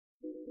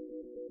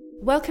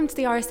Welcome to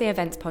the RSA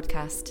Events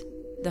Podcast,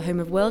 the home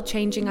of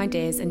world-changing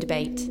ideas and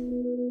debate.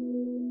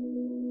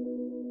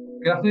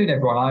 Good afternoon,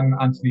 everyone. I'm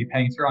Anthony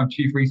Painter. I'm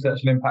Chief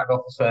Research and Impact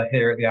Officer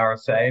here at the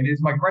RSA, and it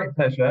is my great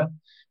pleasure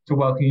to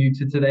welcome you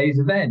to today's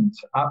event.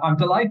 I'm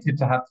delighted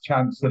to have the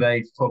chance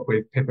today to talk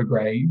with Pippa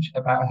Grange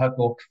about her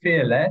book,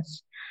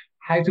 Fearless: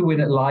 How to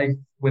Win at Life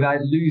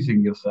Without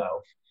Losing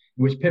Yourself,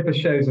 in which Pippa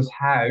shows us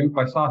how,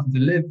 by starting to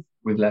live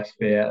with less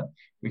fear,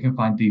 we can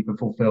find deeper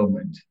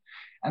fulfillment.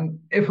 And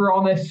if we're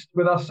honest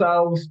with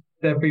ourselves,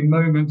 there have been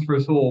moments for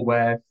us all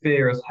where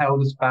fear has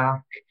held us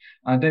back.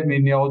 I don't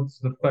mean the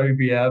odds of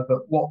phobia,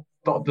 but what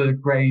Dr.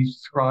 Grange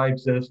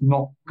describes as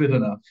not good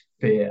enough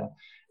fear.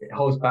 It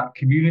holds back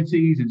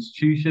communities,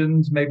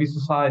 institutions, maybe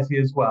society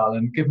as well.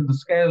 And given the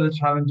scale of the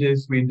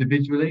challenges we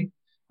individually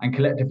and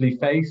collectively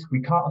face,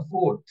 we can't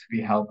afford to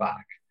be held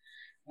back.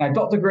 Now,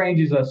 Dr. Grange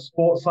is a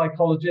sports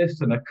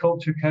psychologist and a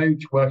culture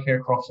coach working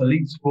across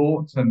elite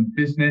sports and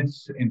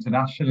business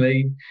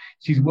internationally.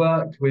 She's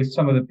worked with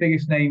some of the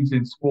biggest names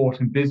in sport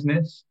and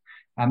business.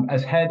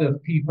 As head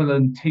of people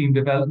and team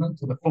development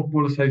for the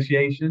Football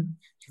Association,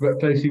 she worked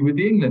closely with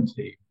the England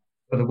team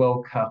for the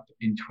World Cup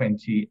in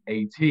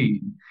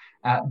 2018.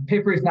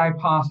 Pippa is now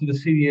part of the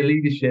senior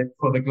leadership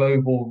for the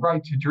global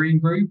Right to Dream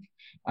group,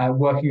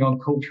 working on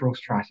cultural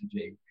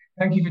strategy.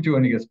 Thank you for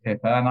joining us,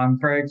 Pippa, and I'm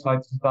very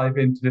excited to dive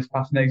into this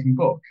fascinating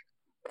book.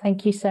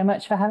 Thank you so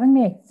much for having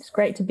me. It's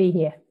great to be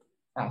here.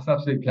 That's an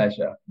absolute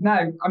pleasure.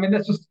 Now,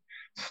 let's just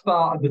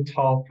start at the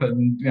top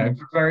and,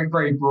 very,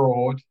 very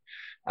broad.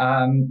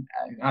 And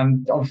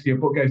obviously your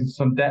book goes into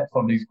some depth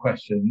on these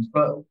questions,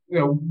 but,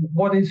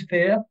 what is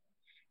fear?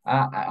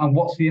 And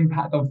what's the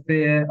impact of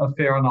fear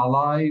on our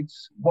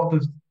lives? What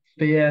does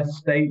fear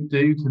state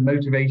do to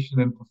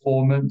motivation and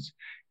performance?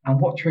 And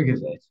what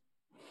triggers it?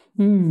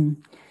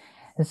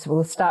 So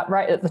we'll start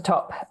right at the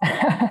top.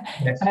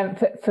 Yes.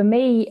 For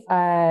me,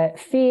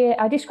 fear,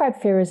 I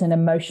describe fear as an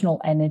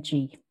emotional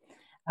energy.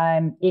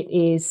 It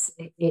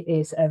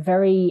is a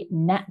very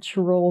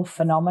natural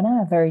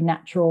phenomena, a very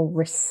natural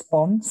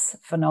response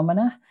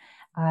phenomena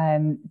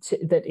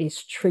that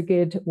is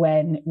triggered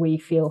when we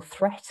feel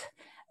threat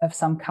of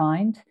some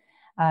kind,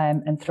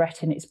 and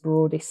threat in its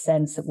broadest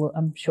sense that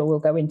I'm sure we'll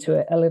go into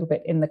it a little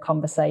bit in the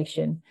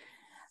conversation.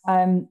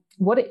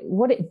 What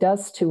it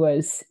does to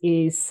us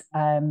is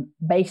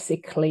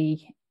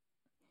basically,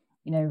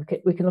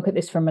 we can look at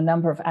this from a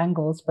number of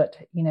angles, but,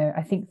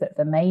 I think that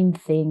the main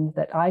thing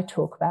that I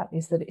talk about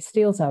is that it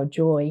steals our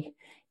joy,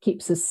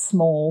 keeps us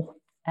small,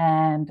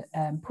 and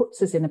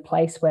puts us in a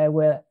place where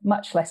we're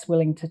much less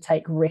willing to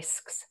take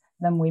risks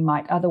than we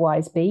might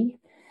otherwise be.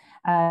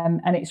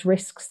 And it's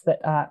risks that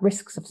are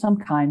risks of some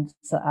kind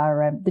that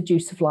are the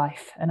juice of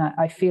life. And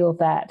I feel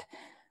that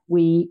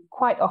we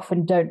quite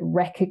often don't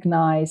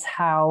recognize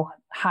how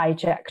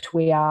hijacked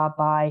we are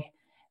by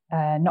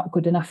not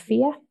good enough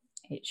fear.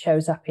 It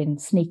shows up in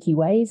sneaky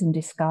ways and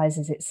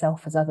disguises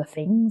itself as other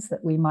things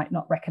that we might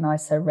not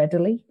recognize so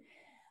readily.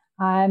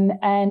 And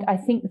I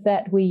think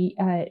that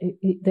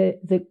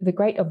the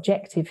great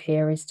objective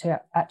here is to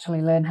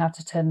actually learn how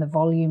to turn the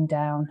volume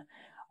down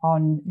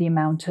on the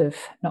amount of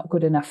not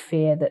good enough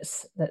fear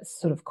that's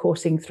sort of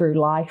coursing through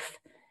life,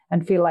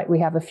 and feel like we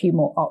have a few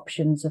more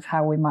options of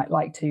how we might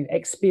like to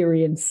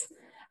experience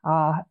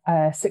our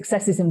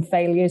successes and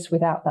failures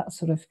without that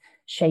sort of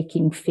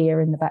shaking fear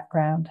in the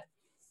background.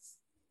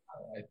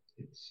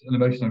 It's an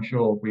emotion I'm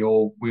sure we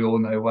all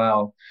know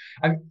well.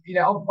 And,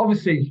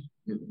 obviously,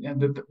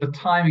 the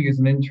timing is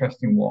an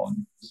interesting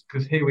one,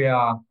 because here we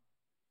are,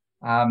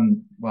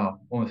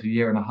 almost a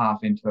year and a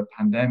half into a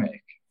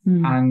pandemic.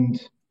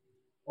 And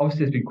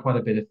obviously there's been quite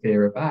a bit of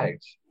fear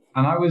about.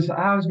 And I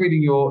was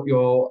reading your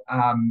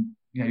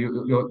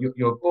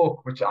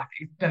book, which I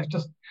think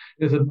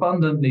there's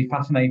abundantly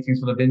fascinating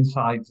sort of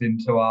insights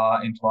into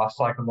our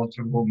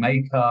psychological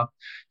makeup,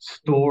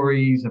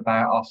 stories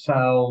about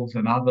ourselves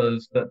and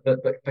others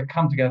that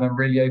come together and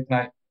really open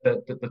out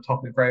the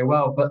topic very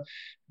well. But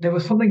there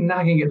was something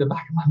nagging at the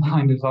back of my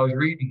mind as I was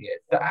reading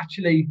it, that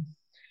actually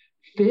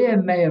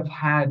fear may have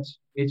had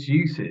its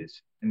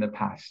uses in the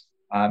past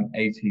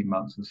 18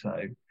 months or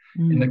so.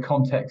 In the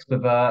context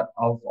of a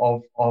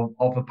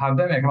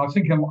pandemic. And I was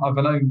thinking of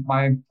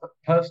my own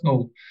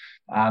personal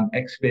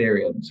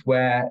experience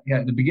where,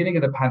 at the beginning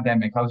of the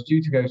pandemic, I was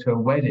due to go to a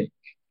wedding,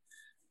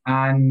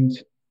 and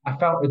I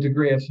felt a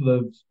degree of sort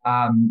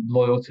of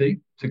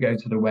loyalty to go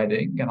to the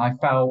wedding, and I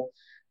felt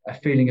a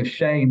feeling of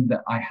shame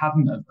that I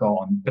hadn't have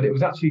gone, but it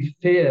was actually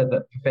fear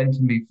that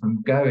prevented me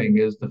from going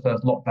as the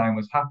first lockdown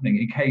was happening,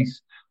 in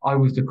case I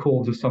was the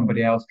cause of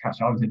somebody else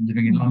catching. I was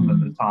living in London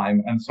at the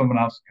time, and someone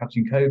else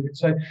catching COVID.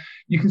 So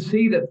you can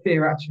see that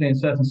fear actually in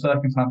certain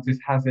circumstances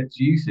has its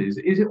uses.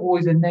 Is it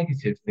always a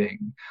negative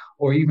thing?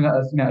 Or even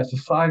at a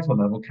societal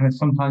level, can it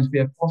sometimes be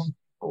a positive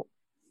thing?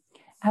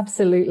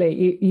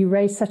 Absolutely. You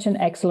raised such an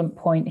excellent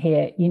point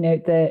here.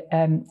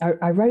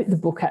 I wrote the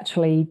book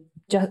actually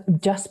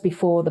just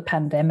before the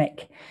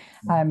pandemic.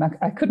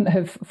 I couldn't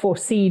have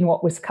foreseen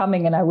what was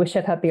coming, and I wish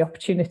I'd had the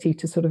opportunity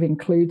to sort of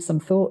include some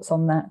thoughts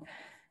on that.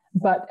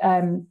 But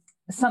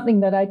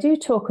something that I do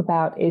talk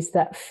about is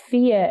that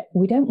fear,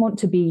 we don't want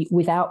to be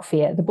without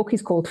fear. The book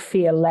is called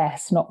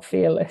Fearless, not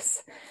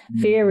Fearless.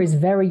 Fear is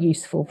very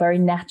useful, very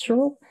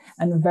natural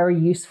and very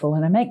useful.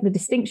 And I make the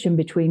distinction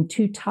between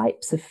two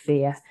types of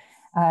fear.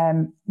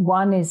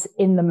 One is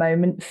in the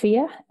moment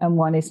fear and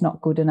one is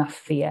not good enough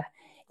fear.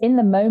 In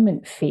the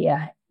moment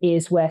fear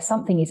is where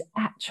something is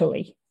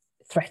actually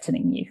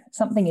threatening you.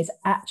 Something is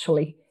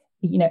actually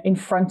in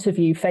front of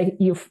you,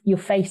 you're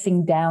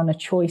facing down a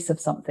choice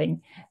of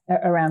something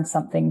around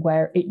something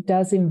where it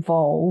does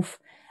involve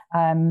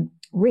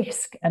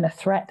risk and a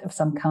threat of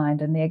some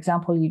kind. And the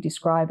example you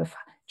describe of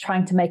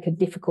trying to make a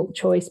difficult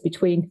choice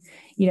between,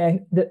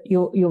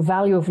 your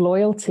value of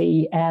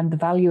loyalty and the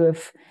value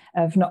of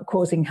not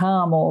causing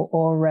harm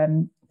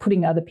or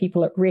putting other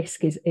people at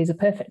risk is a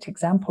perfect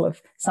example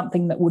of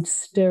something that would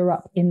stir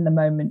up in the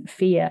moment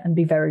fear and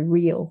be very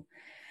real.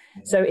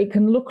 So it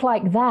can look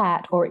like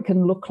that, or it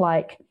can look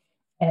like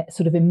a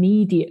sort of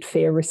immediate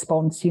fear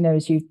response,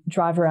 as you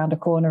drive around a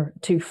corner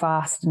too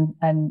fast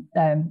and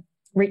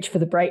reach for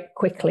the brake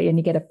quickly and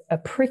you get a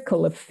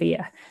prickle of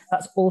fear.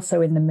 That's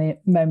also in the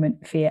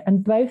moment fear.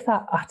 And both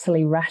are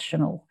utterly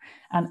rational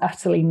and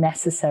utterly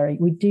necessary.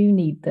 We do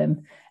need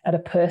them at a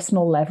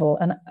personal level.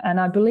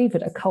 And I believe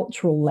at a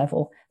cultural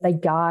level, they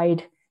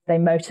guide, they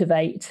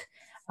motivate.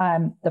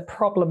 The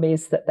problem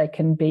is that they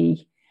can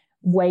be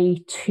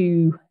way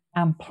too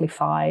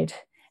amplified,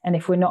 and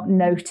if we're not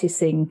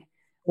noticing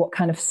what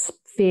kind of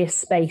fear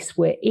space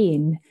we're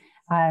in,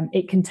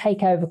 it can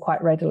take over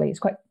quite readily. It's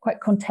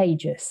quite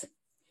contagious.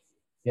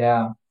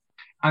 Yeah,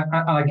 and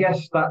I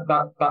guess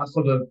that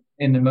sort of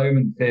in the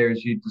moment fear,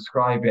 as you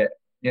describe it,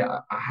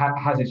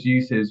 has its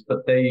uses,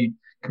 but they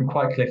can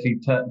quite quickly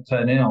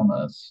turn in on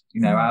us.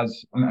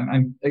 As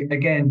and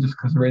again, just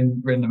because we're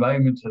in the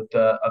moment of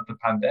the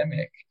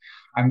pandemic,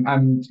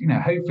 and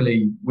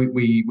hopefully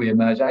we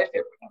emerge out of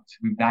it.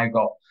 We've now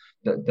got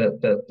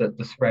the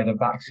spread of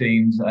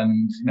vaccines,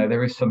 and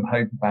there is some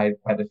hope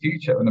about the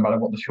future, no matter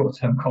what the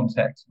short-term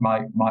context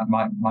might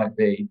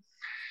be.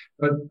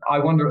 But I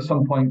wonder at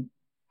some point,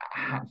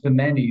 for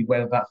many,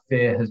 whether that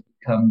fear has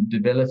become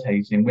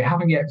debilitating. We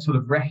haven't yet sort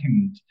of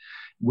reckoned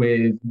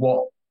with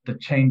what the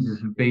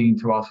changes have been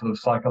to our sort of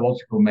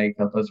psychological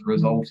makeup as a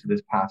result of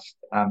this past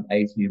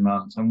 18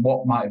 months, and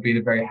what might have been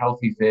a very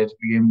healthy fear to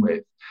begin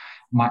with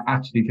might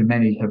actually, for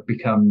many, have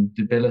become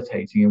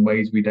debilitating in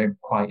ways we don't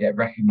quite yet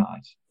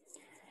recognize.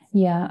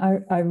 Yeah,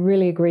 I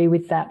really agree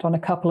with that on a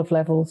couple of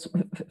levels.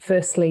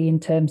 Firstly, in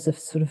terms of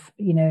sort of,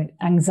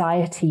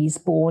 anxieties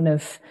born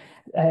of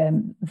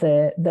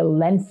the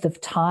length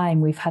of time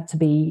we've had to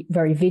be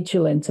very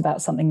vigilant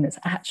about something that's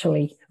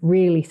actually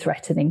really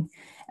threatening,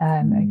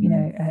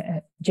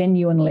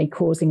 genuinely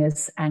causing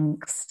us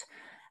angst.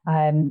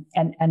 And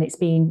it's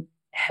been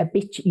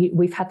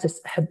we've had to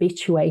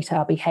habituate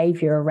our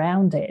behavior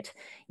around it,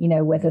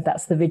 whether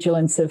that's the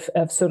vigilance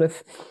of sort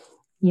of,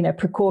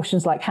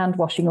 precautions like hand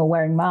washing or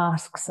wearing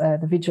masks,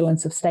 the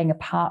vigilance of staying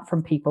apart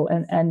from people,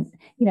 and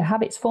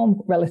habits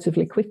form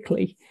relatively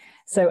quickly.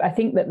 So I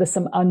think that there's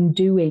some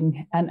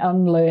undoing and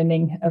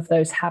unlearning of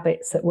those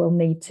habits that we'll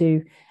need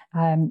to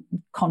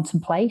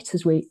contemplate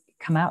as we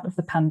come out of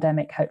the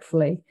pandemic,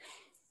 hopefully.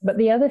 But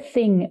the other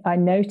thing I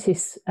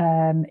notice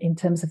in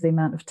terms of the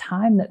amount of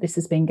time that this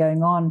has been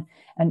going on,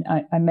 and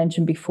I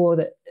mentioned before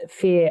that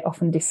fear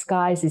often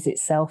disguises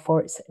itself,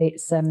 or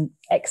it's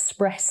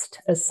expressed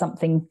as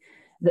something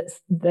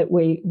that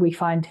we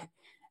find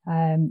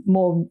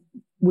more,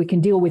 we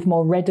can deal with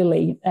more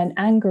readily, and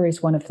anger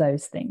is one of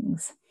those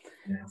things.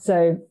 Yeah.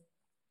 So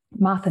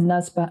Martha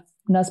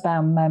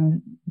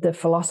Nussbaum, the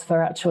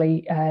philosopher,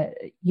 actually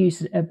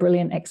used a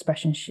brilliant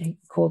expression she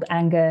called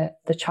anger,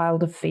 the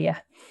child of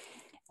fear.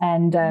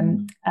 And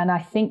I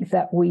think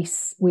that we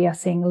are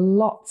seeing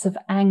lots of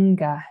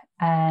anger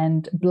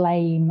and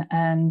blame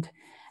and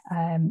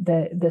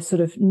the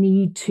sort of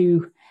need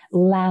to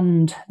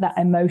land that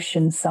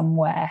emotion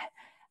somewhere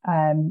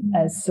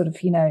as sort of,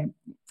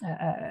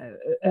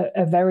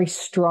 a very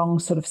strong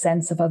sort of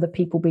sense of other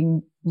people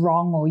being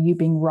wrong or you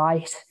being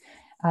right,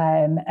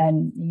 and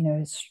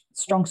a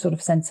strong sort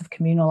of sense of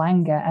communal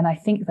anger. And I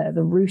think that at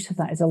the root of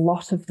that is a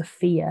lot of the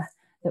fear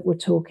that we're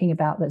talking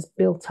about that's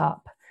built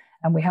up,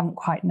 and we haven't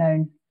quite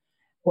known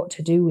what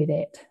to do with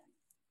it.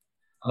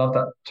 I love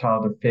that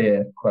child of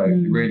fear quote.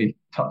 It really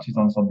touches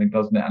on something,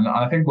 doesn't it? And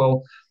I think,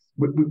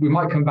 we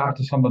might come back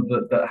to some of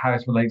how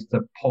it relates to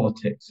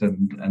politics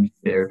and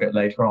fear a bit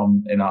later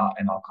on in our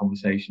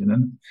conversation.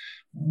 And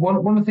one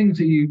of the things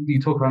that you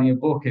talk about in your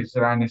book is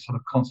around this sort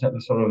of concept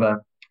of sort of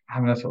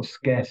having a sort of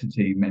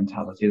scarcity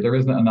mentality. There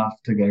isn't enough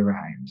to go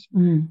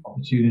around.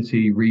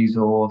 Opportunity,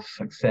 resource,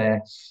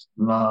 success,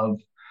 love,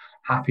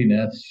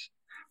 happiness.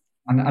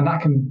 And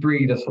that can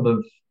breed a sort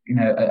of,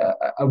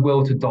 a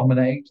will to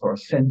dominate, or a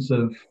sense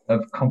of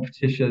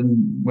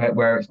competition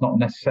where it's not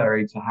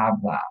necessary to have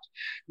that.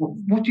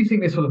 What do you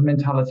think this sort of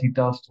mentality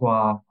does to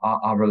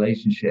our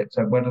relationships,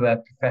 whether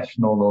they're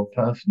professional or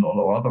personal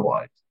or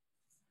otherwise?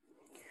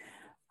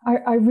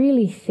 I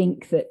really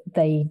think that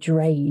they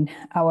drain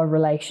our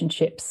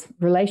relationships.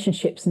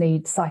 Relationships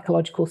need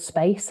psychological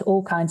space.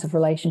 All kinds of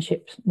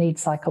relationships need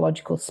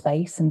psychological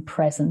space and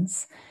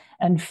presence.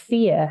 And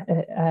fear,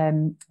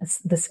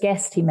 the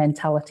scarcity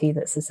mentality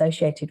that's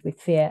associated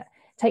with fear,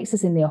 takes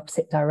us in the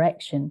opposite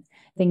direction.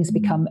 Things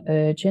become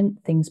urgent.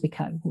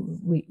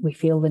 We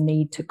feel the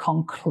need to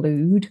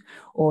conclude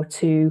or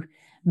to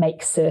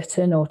make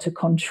certain or to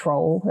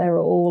control. They're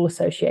all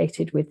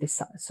associated with this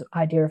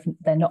idea of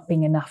there not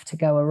being enough to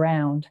go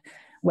around,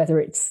 whether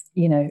it's,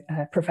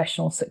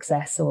 professional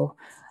success or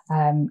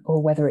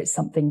whether it's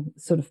something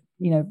sort of,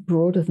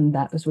 broader than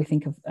that, as we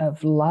think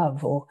of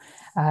love or,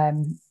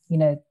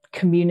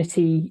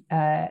 community,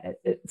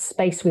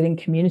 space within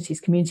communities,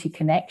 community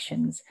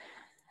connections.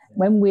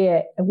 When we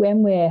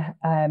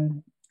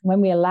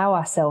allow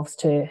ourselves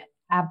to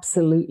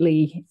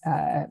absolutely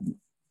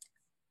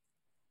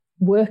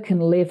work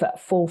and live at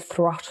full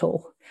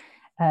throttle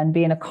and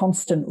be in a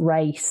constant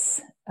race,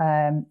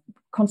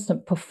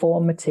 constant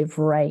performative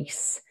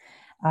race,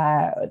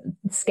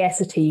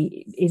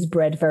 scarcity is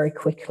bred very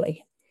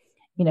quickly.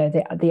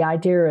 The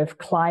idea of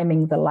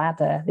climbing the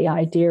ladder, the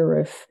idea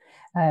of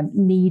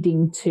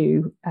needing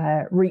to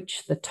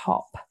reach the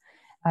top,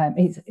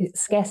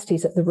 scarcity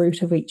is at the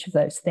root of each of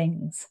those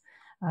things.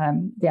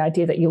 The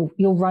idea that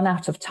you'll run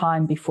out of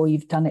time before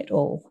you've done it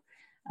all.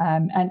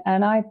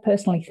 And I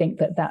personally think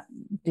that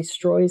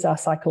destroys our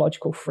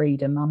psychological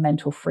freedom, our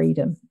mental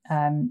freedom,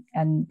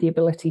 and the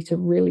ability to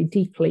really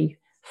deeply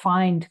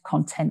find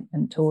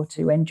contentment or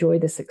to enjoy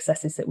the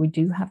successes that we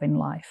do have in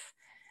life.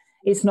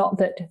 It's not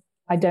that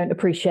I don't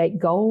appreciate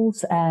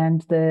goals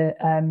and the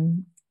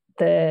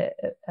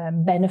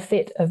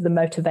benefit of the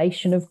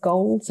motivation of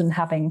goals and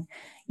having,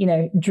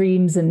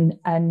 dreams and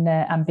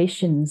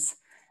ambitions,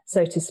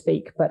 so to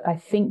speak. But I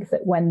think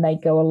that when they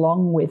go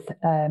along with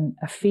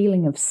a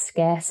feeling of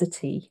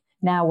scarcity,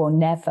 now or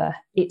never,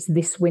 it's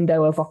this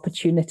window of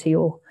opportunity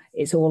or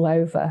it's all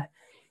over,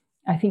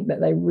 I think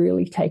that they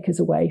really take us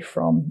away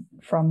from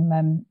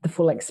the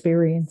full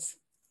experience.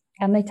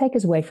 And they take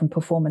us away from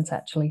performance,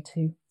 actually,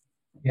 too.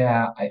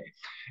 Yeah,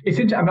 it's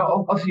interesting. I mean,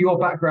 obviously, your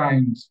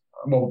background,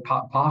 well,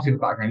 part of your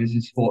background is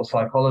in sports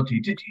psychology.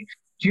 Do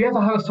you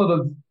ever have a sort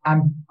of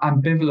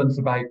ambivalence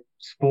about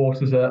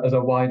sport as a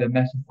wider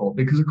metaphor?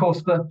 Because of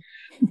course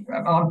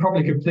I'm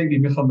probably completely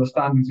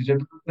misunderstanding it,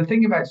 but the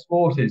thing about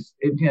sport is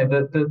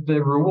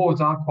the rewards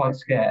are quite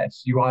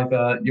scarce. You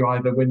either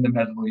win the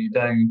medal or you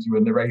don't, you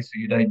win the race or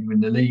you don't, you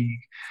win the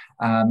league,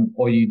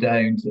 or you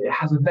don't. It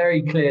has a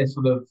very clear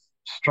sort of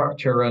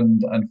structure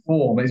and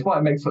form. It's why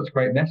it makes such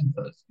great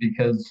metaphors,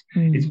 because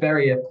it's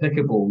very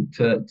applicable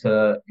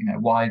to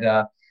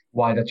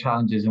wider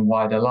challenges and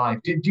wider life.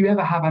 Do you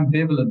ever have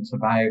ambivalence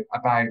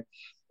about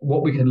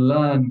what we can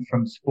learn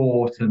from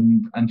sport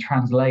and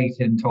translate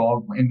into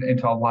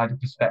our wider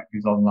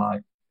perspectives on life?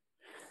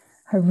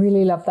 I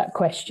really love that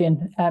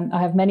question.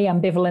 I have many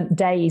ambivalent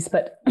days,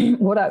 but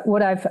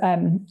what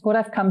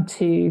I've come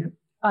to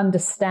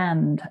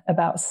understand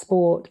about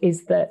sport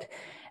is that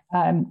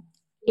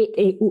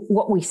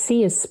what we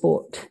see as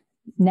sport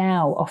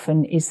now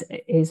often is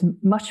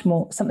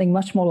something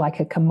much more like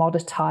a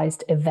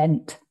commoditized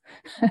event.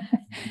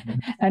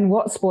 And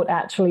what sport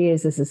actually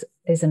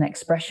is an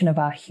expression of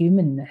our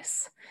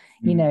humanness.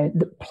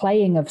 The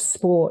playing of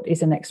sport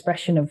is an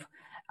expression of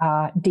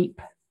our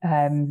deep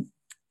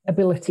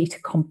ability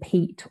to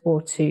compete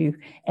or to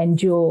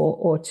endure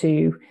or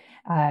to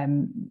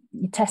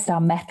test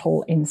our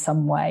mettle in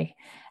some way,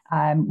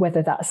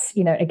 whether that's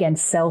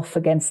against self,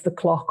 against the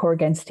clock, or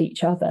against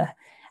each other.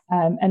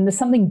 And there's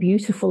something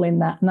beautiful in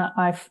that. And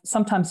I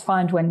sometimes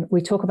find when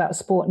we talk about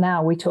sport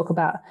now, we talk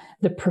about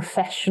the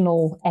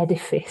professional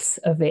edifice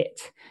of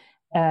it,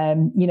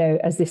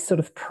 as this sort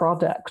of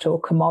product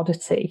or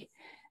commodity.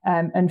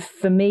 And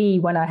for me,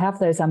 when I have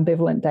those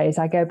ambivalent days,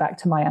 I go back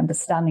to my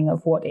understanding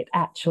of what it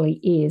actually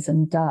is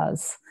and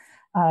does.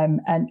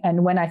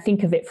 And when I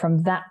think of it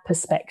from that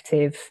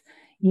perspective,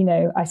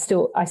 I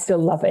still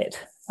love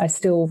it. I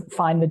still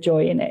find the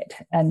joy in it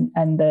and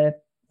the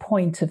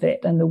point of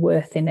it and the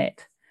worth in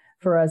it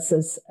for us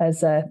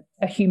as a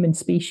human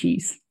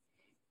species.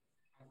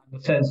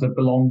 The sense of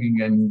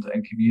belonging and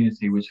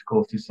community, which of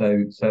course is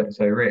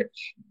so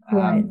rich,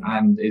 right.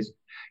 And is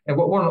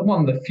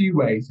one of the few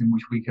ways in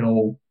which we can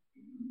all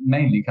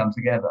mainly come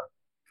together.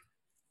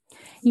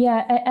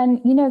 Yeah,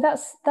 and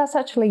that's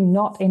actually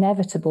not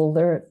inevitable.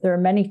 There are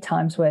many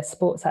times where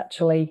sport's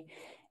actually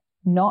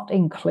not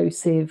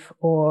inclusive,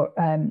 or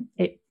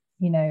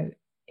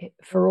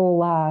for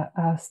all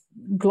our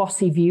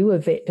glossy view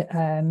of it,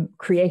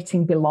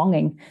 creating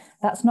belonging,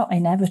 that's not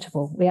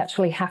inevitable. We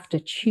actually have to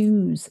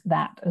choose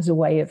that as a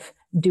way of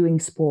doing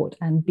sport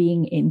and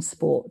being in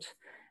sport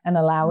and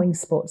allowing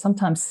sport.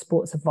 Sometimes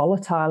sport's a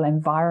volatile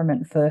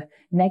environment for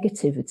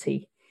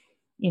negativity,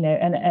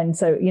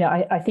 so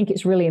I think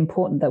it's really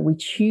important that we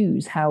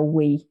choose how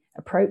we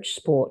approach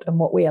sport and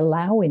what we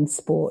allow in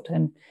sport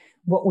and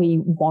what we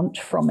want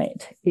from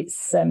it.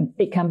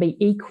 It can be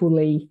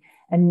equally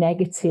a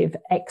negative,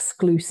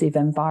 exclusive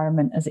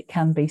environment as it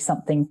can be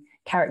something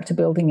character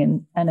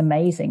building and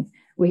amazing.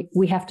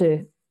 We have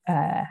to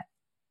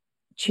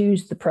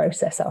choose the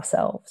process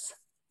ourselves.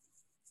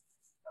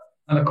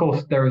 And of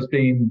course, there has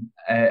been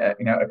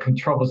a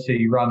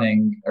controversy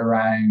running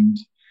around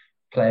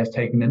players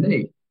taking the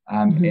knee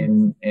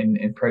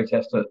in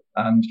protest at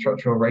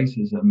structural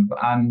racism.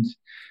 And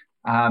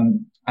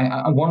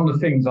one of the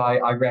things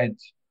I read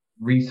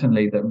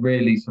recently that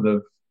really sort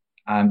of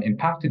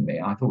impacted me,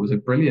 and I thought was a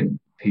brilliant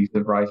piece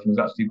of writing, was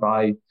actually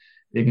by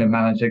the England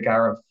manager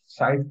Gareth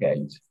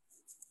Southgate,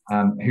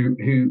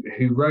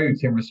 who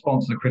wrote in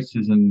response to the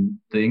criticism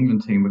the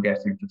England team were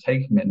getting for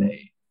taking a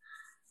knee.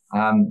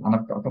 And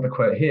I've got the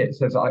quote here. It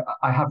says,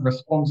 I have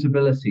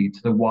responsibility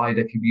to the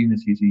wider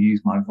community to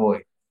use my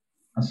voice,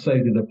 and so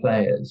do the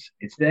players.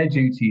 It's their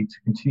duty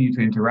to continue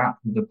to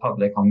interact with the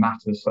public on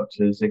matters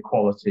such as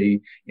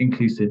equality,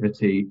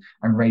 inclusivity,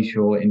 and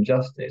racial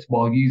injustice,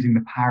 while using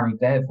the power of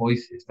their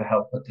voices to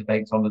help put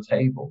debates on the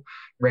table,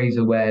 raise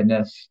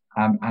awareness,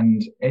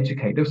 and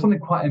educate. There was something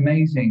quite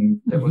amazing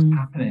that was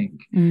happening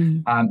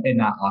in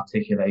that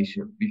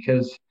articulation,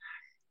 because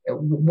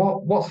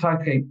what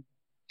Southgate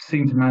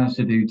seemed to manage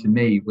to do to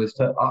me was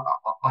to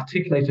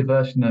articulate a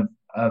version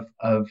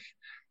of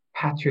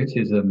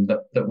patriotism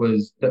that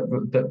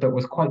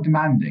was quite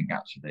demanding,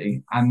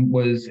 actually, and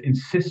was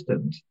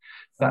insistent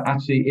that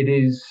actually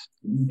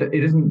there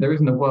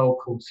isn't a world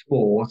called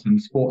sport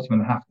and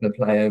sportsmen have to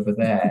play over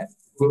there.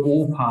 We're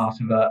all part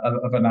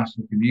of a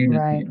national community,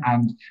 right,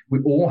 and we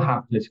all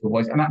have political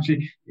voice. And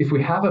actually, if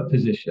we have a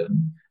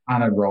position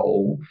and a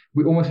role,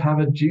 we almost have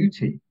a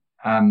duty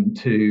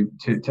to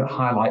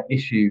highlight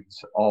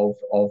issues of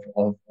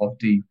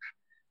deep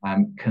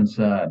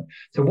concern.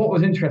 So what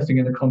was interesting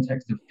in the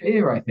context of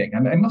fear, I think,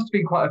 and it must have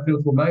been quite a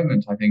fearful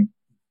moment, I think,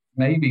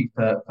 maybe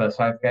for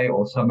Southgate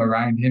or some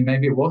around him,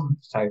 maybe it wasn't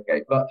for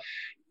Southgate, but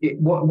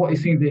what it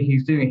seemed that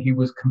he's doing, he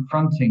was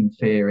confronting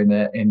fear in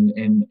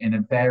a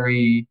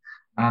very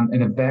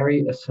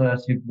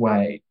assertive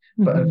way,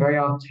 but a very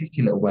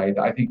articulate way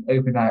that I think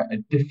opened out a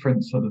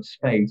different sort of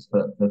space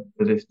for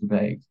this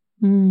debate.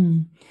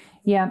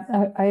 Yeah,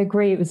 I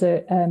agree. It was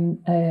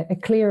a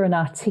clear and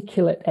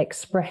articulate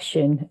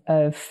expression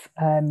of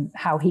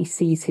how he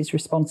sees his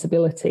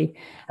responsibility.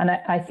 And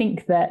I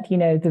think that,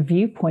 the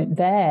viewpoint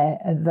there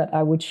that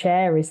I would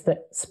share is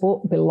that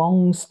sport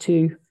belongs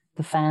to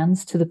the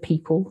fans, to the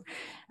people.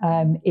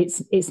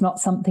 It's not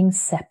something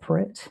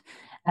separate.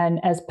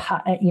 And as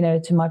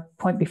to my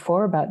point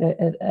before about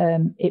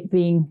it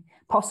being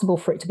possible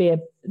for it to be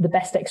the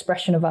best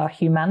expression of our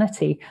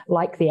humanity,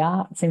 like the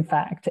arts. In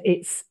fact,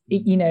 it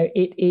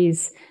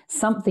is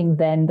something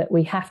then that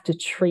we have to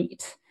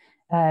treat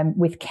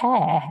with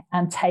care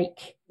and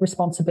take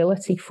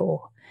responsibility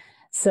for.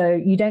 So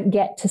you don't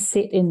get to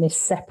sit in this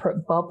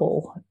separate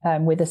bubble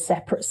with a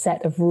separate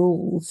set of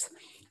rules,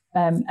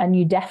 and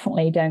you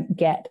definitely don't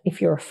get,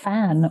 if you're a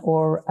fan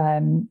or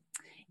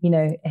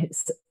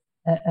it's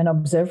an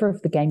observer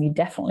of the game, you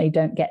definitely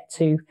don't get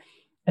to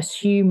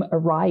assume a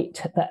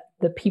right that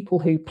the people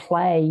who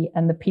play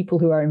and the people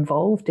who are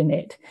involved in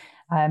it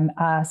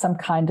are some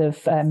kind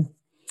of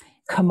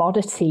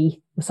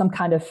commodity, or some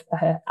kind of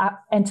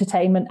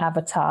entertainment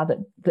avatar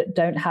that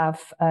don't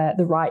have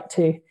the right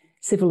to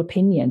civil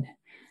opinion.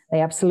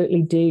 They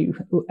absolutely do.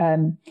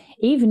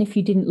 Even if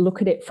you didn't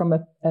look at it from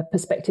a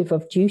perspective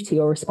of duty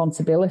or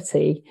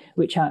responsibility,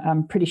 which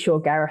I'm pretty sure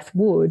Gareth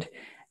would,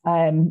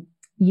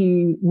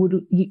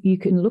 you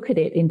can look at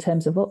it in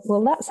terms of,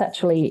 well, that's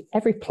actually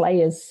every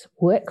player's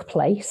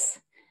workplace,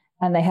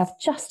 and they have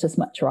just as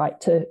much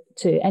right to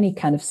any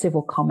kind of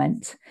civil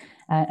comment,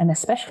 and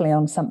especially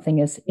on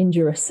something as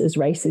injurious as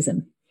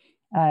racism,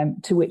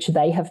 to which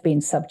they have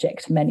been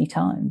subject many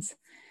times.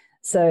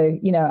 So,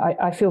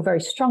 I feel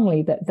very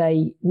strongly that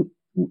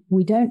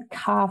we don't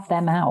carve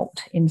them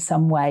out in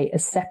some way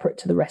as separate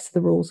to the rest of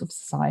the rules of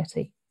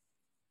society.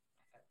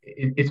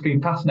 It's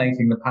been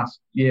fascinating the past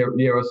year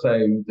or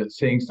so that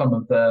seeing some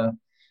of the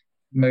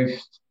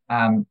most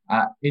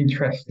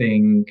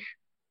interesting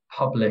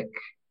public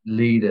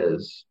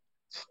leaders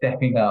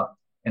stepping up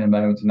in a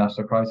moment of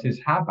national crisis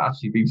have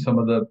actually been some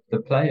of the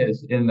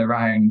players in and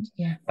around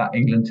that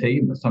England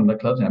team, some of the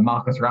clubs.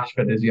 Marcus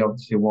Rashford is the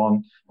obviously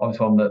one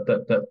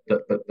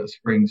that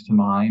springs to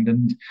mind.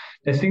 And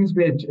there seems to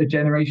be a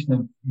generation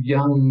of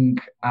young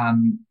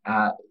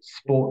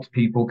sports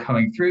people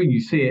coming through. And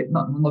you see it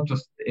not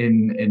just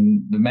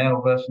in the male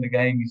version of the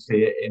game, you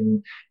see it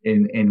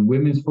in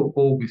women's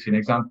football. We've seen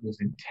examples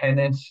in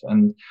tennis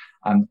and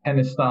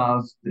tennis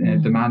stars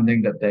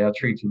demanding that they are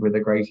treated with a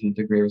greater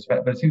degree of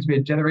respect. But it seems to be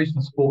a generation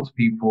of sports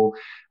people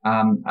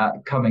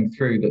coming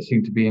through that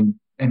seem to be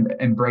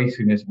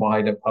embracing this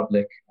wider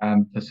public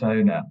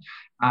persona.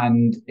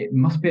 And it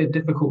must be a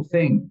difficult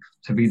thing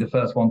to be the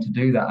first one to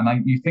do that.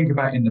 And you think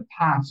about in the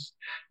past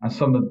and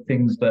some of the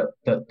things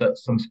that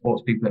some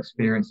sports people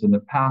experienced in the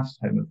past,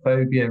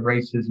 homophobia,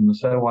 racism, and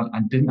so on,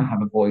 and didn't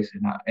have a voice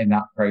in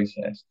that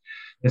process.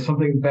 There's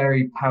something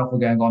very powerful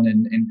going on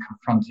in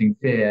confronting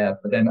fear,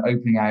 but then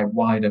opening out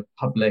wider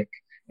public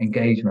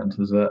engagement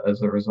as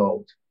a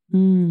result.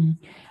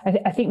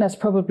 I think that's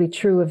probably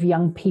true of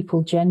young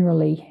people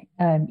generally.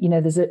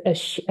 there's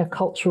a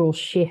cultural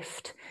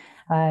shift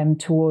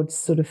towards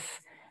sort of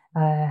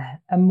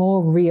a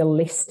more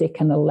realistic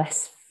and a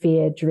less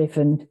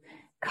fear-driven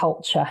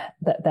culture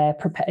that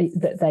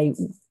that they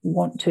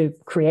want to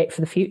create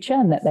for the future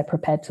and that they're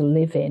prepared to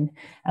live in.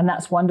 And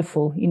that's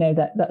wonderful.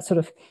 That sort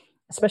of,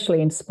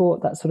 especially in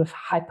sport, that sort of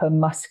hyper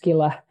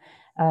muscular,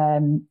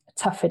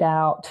 tough it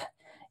out,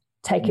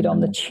 take it on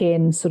the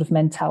chin sort of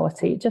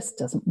mentality. It just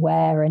doesn't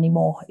wear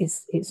anymore. It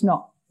is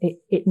not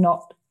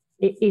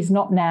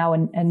now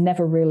and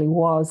never really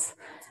was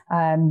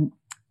a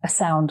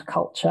sound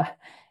culture.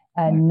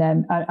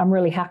 And I'm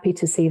really happy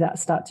to see that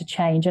start to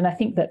change. And I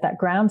think that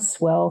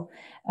groundswell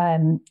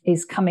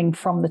is coming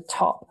from the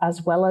top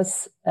as well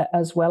as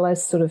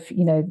sort of,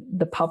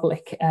 the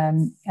public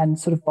and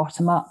sort of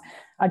bottom up.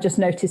 I just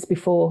noticed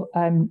before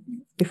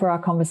our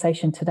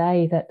conversation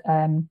today that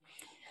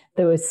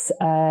there was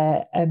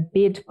a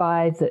bid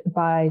by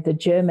the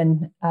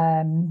German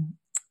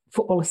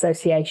Football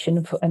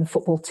Association and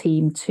football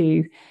team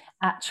to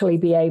actually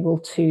be able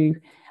to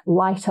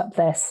light up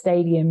their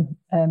stadium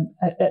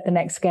at the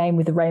next game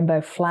with the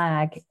rainbow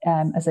flag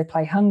as they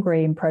play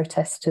Hungary in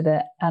protest to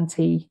the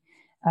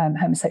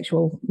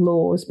anti-homosexual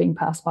laws being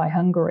passed by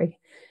Hungary.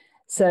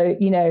 So,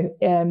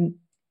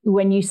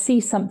 when you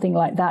see something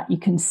like that, you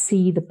can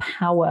see the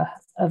power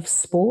of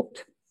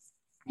sport,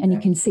 and you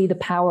can see the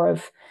power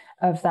of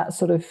that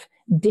sort of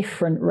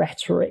different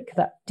rhetoric,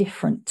 that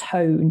different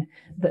tone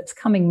that's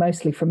coming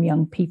mostly from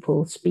young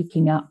people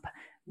speaking up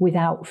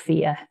without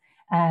fear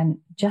and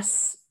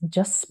just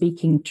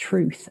speaking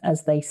truth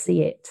as they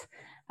see it.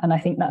 And I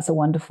think that's a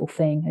wonderful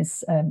thing.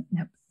 Is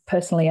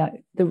personally,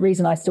 the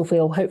reason I still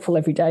feel hopeful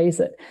every day is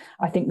that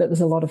I think that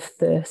there's a lot of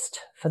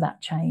thirst for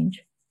that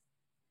change.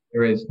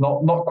 There is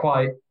not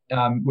quite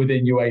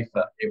within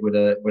UEFA. It would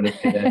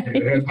appear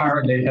who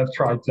apparently have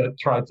tried to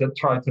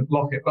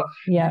block it. But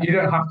you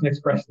don't have to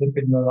express an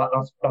opinion on that.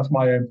 That's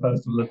my own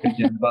personal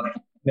opinion. But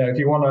if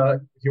you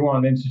want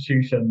an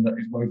institution that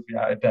is woefully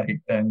out of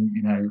date, then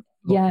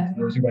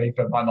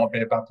UEFA might not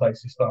be a bad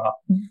place to start.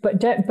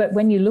 But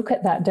when you look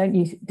at that, don't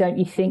you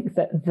think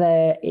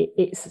that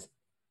it's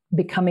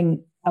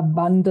becoming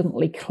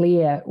abundantly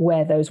clear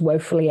where those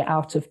woefully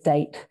out of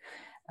date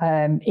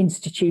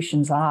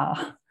institutions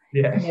are?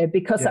 Yes.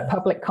 Because that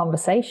public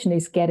conversation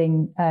is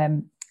getting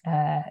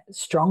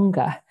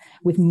stronger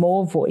with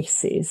more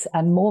voices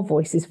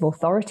of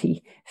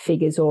authority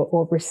figures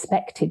or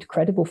respected,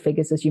 credible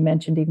figures, as you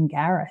mentioned, even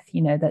Gareth,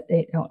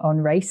 on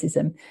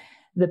racism.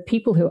 The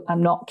people who are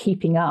not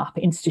keeping up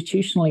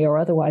institutionally or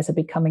otherwise are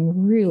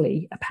becoming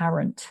really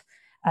apparent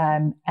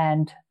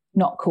and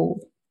not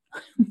cool.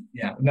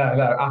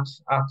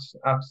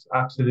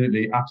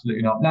 Absolutely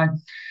not. Now,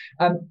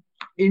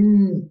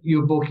 in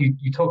your book,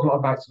 you talk a lot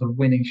about sort of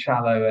winning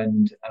shallow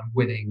and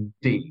winning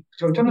deep.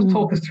 So do you want to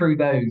talk us through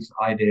those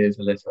ideas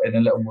in a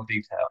little more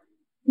detail?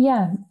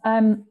 Yeah.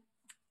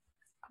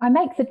 I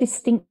make the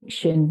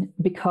distinction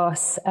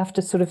because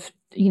after sort of,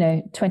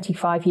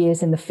 25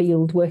 years in the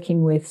field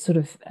working with sort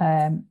of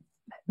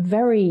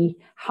very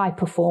high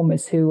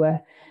performers who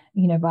are,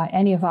 by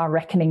any of our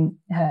reckoning,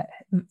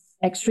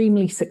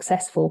 extremely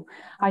successful,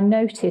 I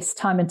noticed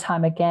time and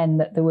time again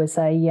that there was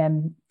I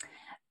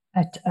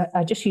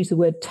just use the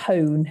word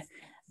tone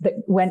that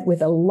went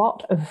with a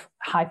lot of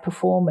high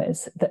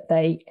performers that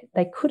they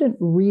couldn't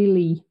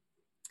really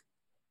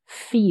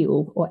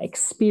feel or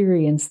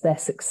experience their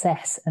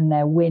success and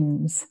their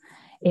wins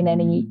in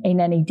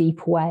any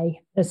deep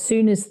way. As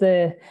soon as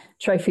the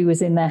trophy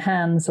was in their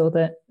hands or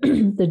the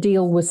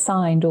deal was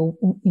signed or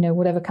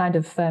whatever kind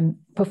of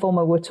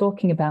performer we're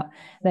talking about,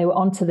 they were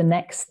on to the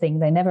next thing.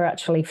 They never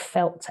actually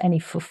felt any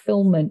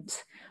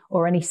fulfillment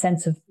or any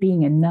sense of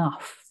being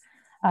enough.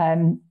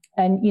 And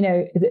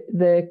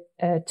the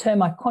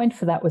term I coined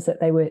for that was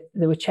that they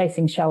were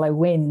chasing shallow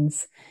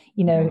wins.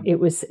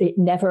 It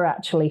never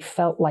actually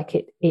felt like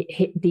it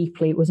hit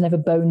deeply. It was never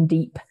bone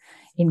deep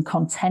in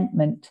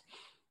contentment.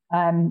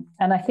 And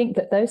I think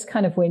that those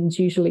kind of wins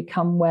usually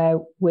come where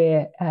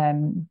we're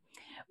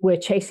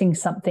chasing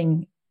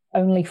something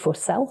only for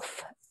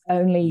self,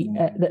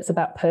 that's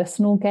about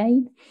personal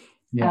gain.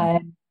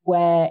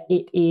 Where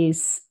it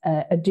is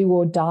a do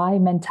or die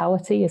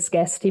mentality, a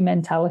scarcity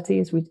mentality,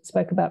 as we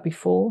spoke about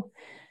before,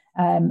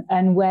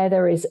 and where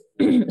there is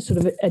sort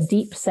of a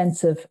deep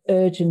sense of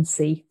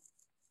urgency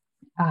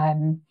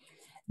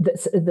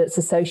that's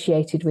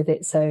associated with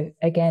it. So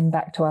again,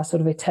 back to our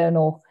sort of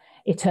eternal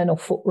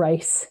foot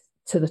race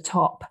to the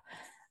top.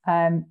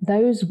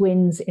 Those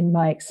wins, in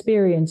my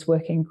experience,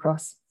 working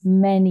across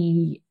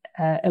many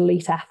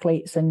elite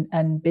athletes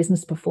and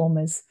business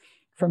performers,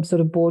 from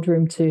sort of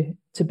boardroom to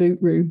boot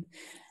room,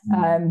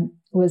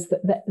 was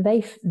that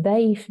they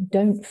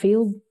don't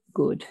feel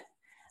good.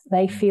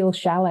 They feel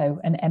shallow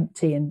and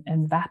empty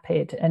and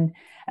vapid. And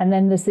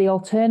then there's the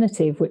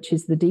alternative, which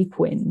is the deep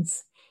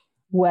wins,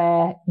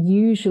 where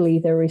usually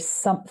there is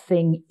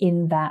something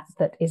in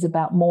that is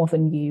about more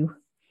than you.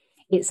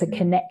 It's a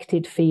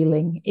connected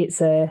feeling. It's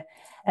an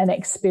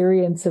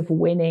experience of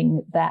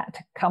winning that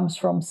comes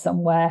from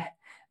somewhere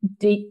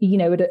deep,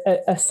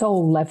 at a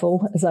soul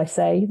level, as I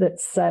say, that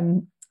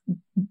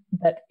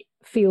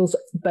feels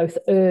both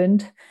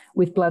earned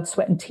with blood,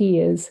 sweat, and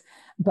tears,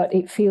 but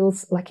it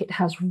feels like it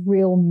has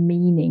real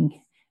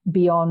meaning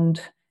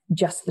beyond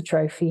just the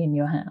trophy in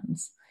your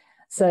hands.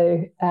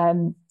 So,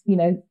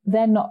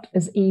 they're not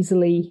as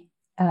easily,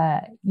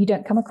 you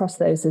don't come across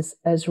those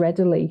as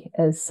readily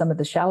as some of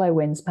the shallow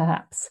wins,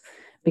 perhaps,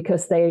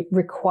 because they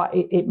require,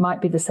 it might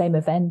be the same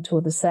event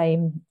or the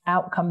same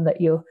outcome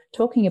that you're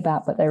talking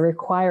about, but they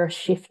require a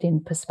shift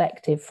in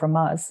perspective from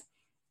us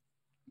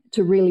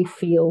to really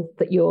feel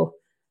that you're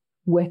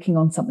working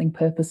on something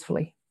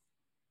purposefully.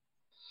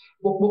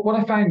 What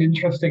I found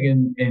interesting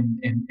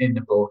in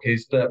the book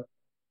is that,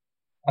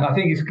 and I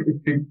think it's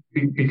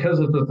because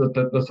of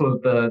the sort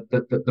of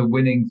the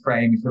winning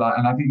frame, if you like.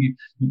 And I think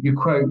you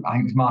quote, I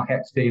think it's Mark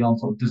Epstein on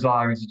sort of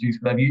desire is a juice,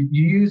 whatever. You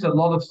use a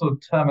lot of sort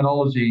of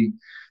terminology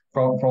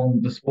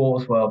from the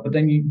sports world, but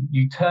then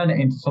you turn it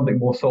into something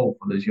more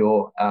soulful as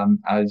you're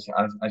as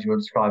you're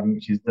describing,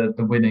 which is the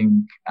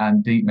winning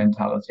and deep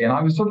mentality. And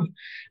I was sort of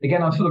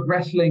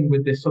wrestling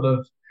with this sort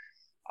of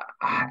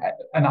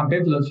an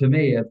ambivalence for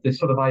me of this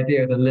sort of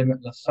idea of the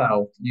limitless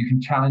self. You can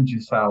challenge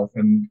yourself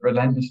and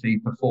relentlessly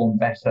perform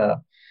better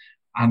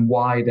and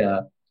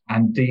wider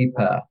and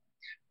deeper,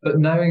 but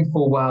knowing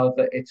full well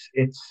that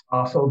it's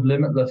our sort of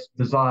limitless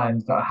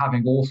desires that are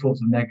having all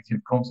sorts of negative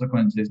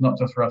consequences, not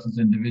just for us as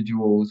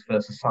individuals, for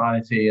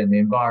society and the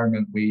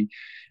environment we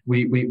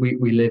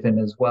live in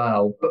as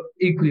well, but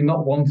equally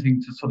not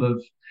wanting to sort of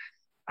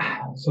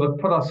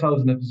put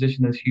ourselves in a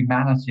position as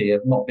humanity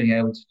of not being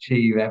able to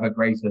achieve ever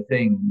greater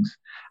things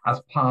as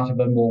part of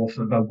a more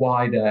sort of a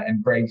wider,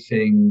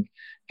 embracing,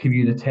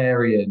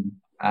 communitarian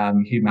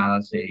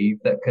humanity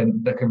that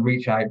can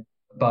reach out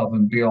above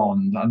and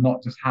beyond and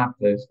not just have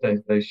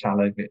those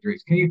shallow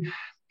victories. Can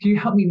you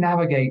help me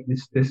navigate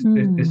this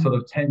sort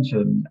of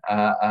tension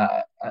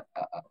a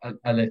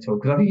little?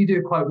 Because I think you do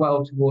it quite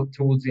well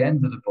towards the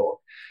end of the book,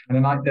 and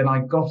then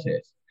I got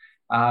it.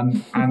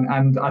 And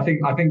I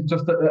think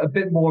just a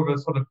bit more of a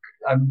sort of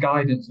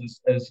guidance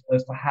as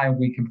to how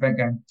we can prevent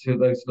going to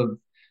those sort of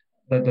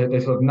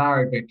those sort of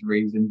narrow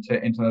victories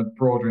into a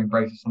broader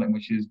embrace of something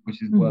which is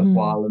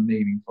worthwhile and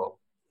meaningful.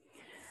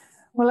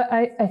 Well,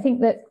 I think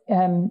that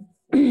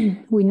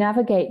we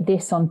navigate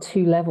this on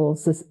two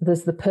levels.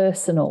 There's the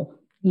personal,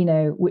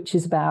 which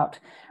is about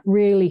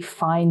really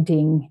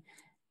finding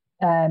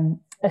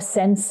a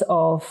sense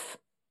of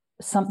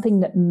something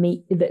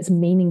that's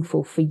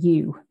meaningful for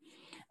you.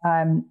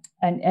 And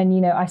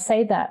I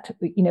say that,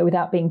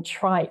 without being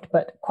trite,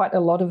 but quite a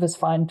lot of us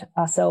find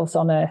ourselves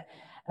on a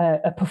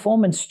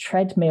performance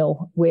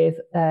treadmill with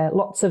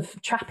lots of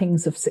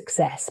trappings of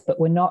success, but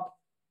we're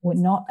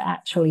not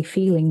actually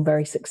feeling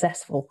very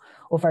successful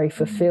or very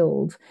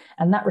fulfilled.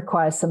 And that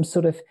requires some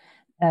sort of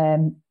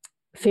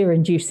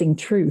fear-inducing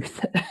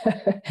truth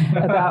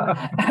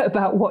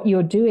about what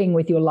you're doing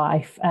with your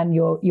life and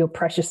your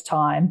precious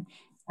time,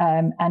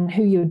 and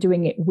who you're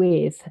doing it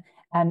with.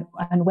 And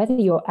whether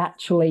you're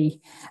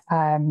actually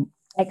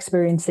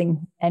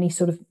experiencing any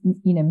sort of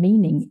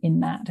meaning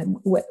in that, and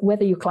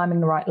whether you're climbing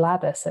the right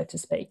ladder, so to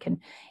speak. And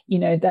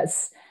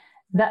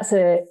that's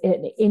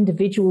an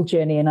individual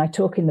journey. And I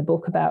talk in the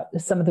book about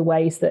some of the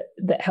ways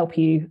that help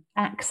you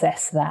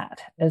access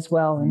that as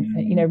well.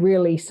 And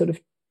really sort of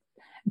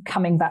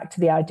coming back to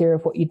the idea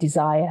of what you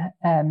desire,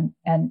 and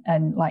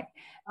like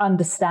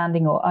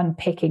understanding or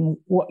unpicking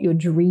what your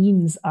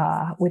dreams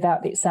are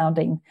without it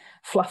sounding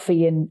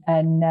fluffy and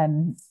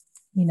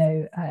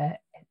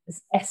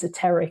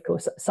esoteric or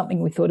something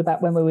we thought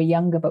about when we were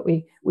younger, but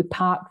we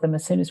park them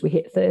as soon as we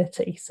hit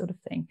 30, sort of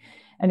thing.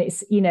 And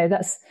it's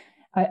that's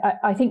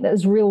I think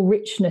there's real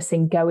richness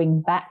in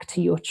going back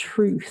to your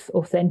truth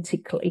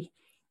authentically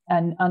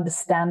and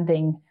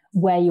understanding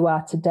where you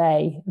are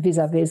today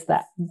vis-a-vis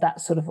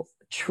that sort of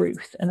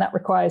truth. And that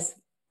requires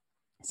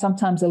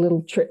sometimes a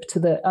little trip to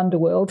the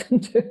underworld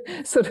and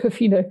to sort of,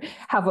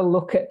 have a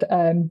look at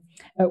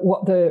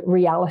what the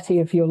reality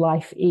of your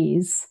life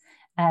is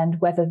and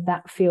whether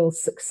that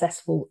feels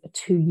successful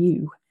to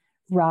you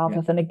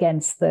rather than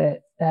against the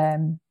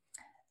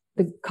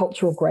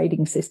cultural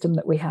grading system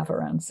that we have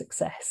around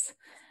success.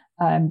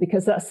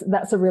 Because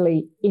that's a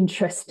really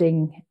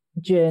interesting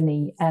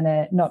journey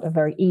and not a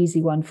very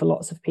easy one for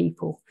lots of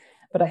people.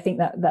 But I think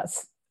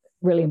that's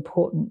really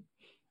important.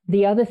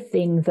 The other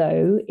thing,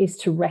 though, is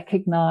to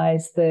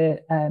recognize the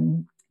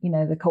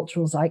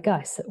cultural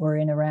zeitgeist that we're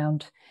in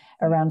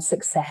around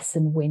success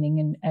and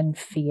winning and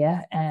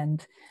fear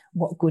and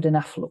what good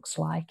enough looks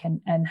like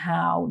and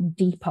how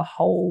deep a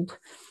hold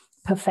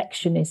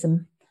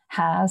perfectionism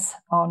has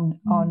on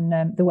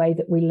the way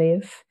that we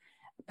live.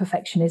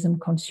 Perfectionism,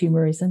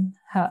 consumerism,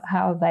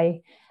 how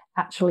they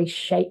actually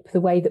shape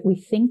the way that we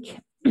think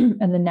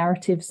and the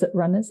narratives that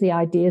run us, the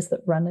ideas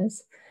that run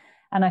us.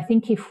 And I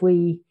think if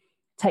we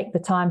take the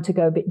time to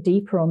go a bit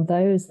deeper on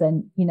those,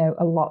 then,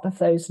 a lot of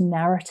those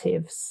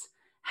narratives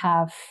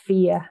have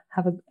fear,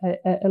 have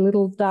a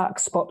little dark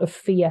spot of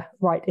fear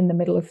right in the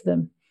middle of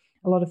them,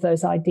 a lot of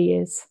those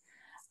ideas.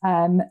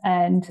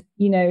 And,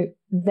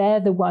 they're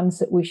the ones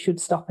that we should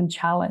stop and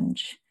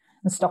challenge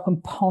and stop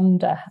and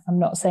ponder. I'm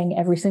not saying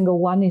every single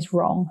one is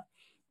wrong,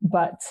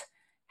 but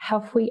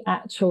have we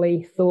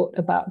actually thought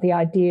about the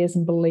ideas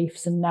and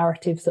beliefs and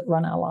narratives that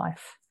run our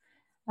life,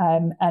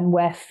 and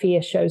where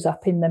fear shows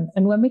up in them?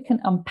 And when we can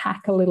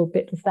unpack a little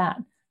bit of that,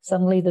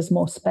 suddenly there's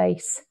more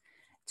space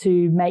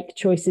to make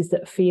choices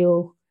that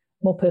feel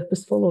more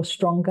purposeful or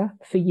stronger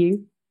for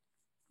you.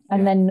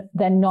 And then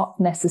they're not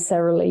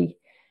necessarily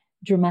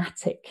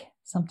dramatic.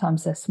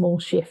 Sometimes they're small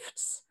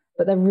shifts,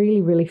 but they're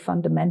really, really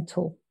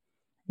fundamental,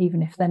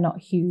 even if they're not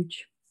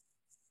huge.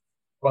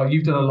 Well,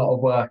 you've done a lot of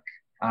work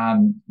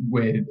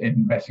with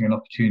investing in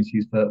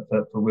opportunities for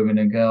women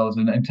and girls.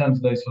 And in terms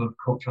of those sort of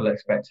cultural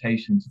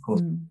expectations, of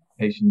course,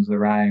 expectations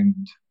around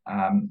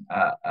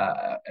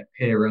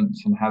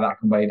appearance and how that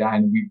can weigh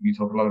down. We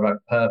talk a lot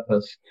about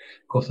purpose.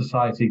 Of course,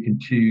 society can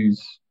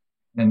choose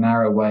in a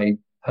narrow way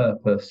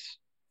purpose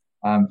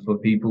for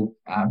people,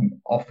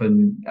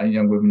 often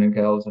young women and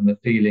girls, and the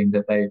feeling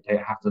that they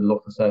have to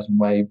look a certain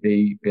way,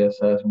 be a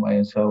certain way,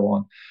 and so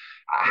on.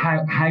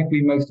 How can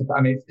we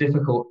it's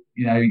difficult,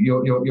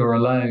 you're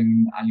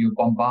alone and you're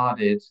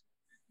bombarded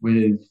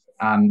with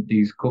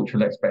these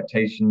cultural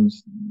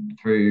expectations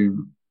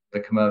through the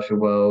commercial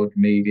world,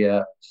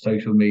 media,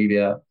 social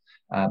media,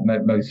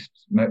 most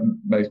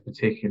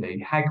particularly.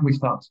 How can we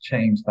start to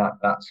change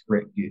that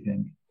script, do you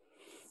think?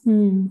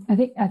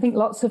 I think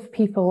lots of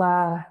people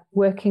are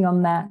working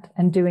on that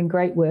and doing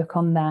great work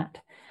on that.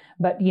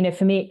 But,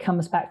 for me, it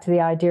comes back to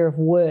the idea of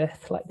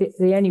worth. Like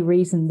the only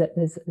reason that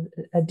there's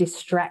a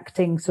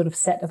distracting sort of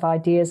set of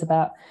ideas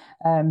about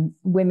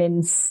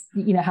women's,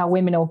 how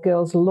women or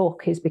girls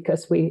look is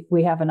because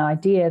we have an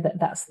idea that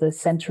that's the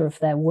center of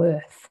their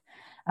worth.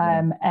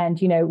 And,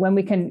 when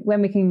we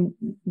can,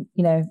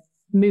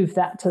 move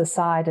that to the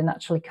side and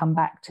actually come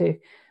back to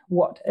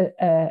what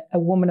a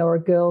woman or a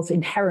girl's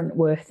inherent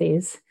worth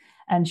is,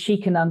 and she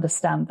can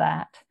understand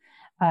that.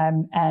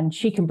 And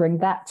she can bring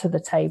that to the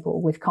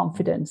table with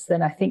confidence,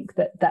 then I think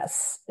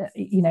that's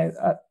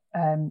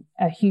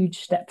a huge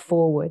step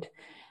forward.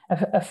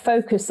 A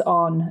focus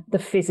on the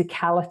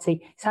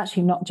physicality. It's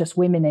actually not just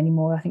women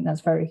anymore. I think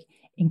that's very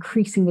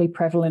increasingly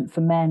prevalent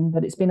for men,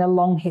 but it's been a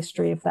long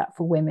history of that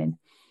for women.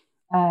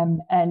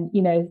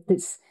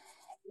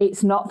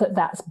 It's not that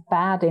that's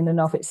bad in and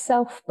of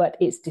itself, but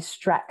it's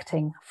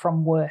distracting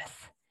from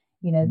worth.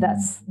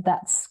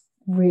 That's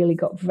really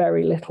got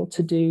very little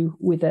to do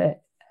with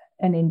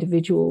an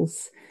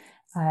individual's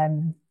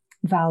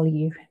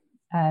value.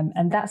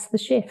 And that's the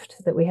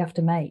shift that we have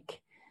to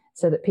make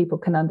so that people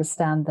can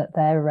understand that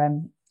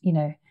they're,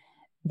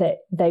 that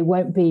they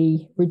won't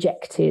be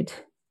rejected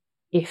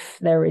if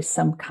there is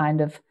some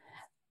kind of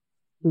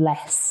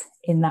less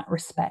in that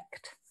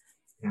respect.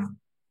 Yeah.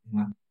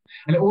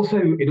 And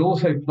it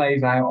also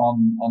plays out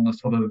on the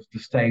sort of the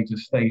stage of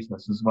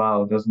status as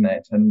well, doesn't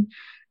it? And,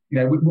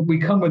 we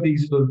come with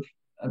these sort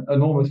of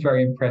enormous,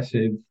 very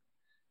impressive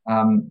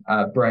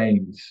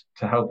brains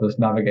to help us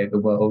navigate the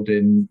world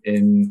in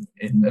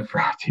a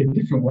variety of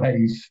different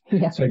ways,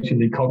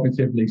 socially,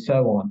 cognitively,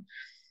 so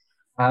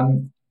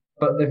on.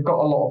 But they've got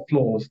a lot of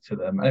flaws to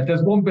them. And if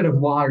there's one bit of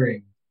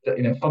wiring,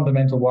 that,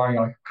 fundamental wiring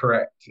I could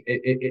correct,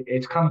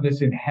 it's kind of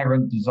this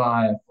inherent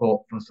desire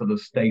for sort of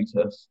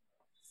status.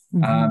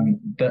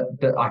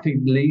 That I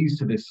think leads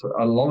to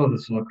a lot of the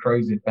sort of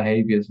corrosive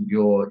behaviours that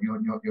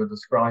you're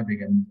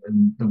describing,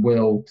 and the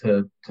will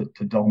to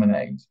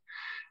dominate.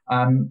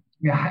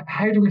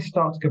 How do we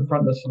start to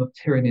confront the sort of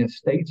tyranny of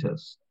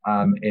status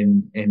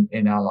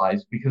in our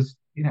lives? Because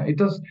it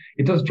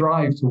does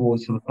drive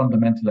towards sort of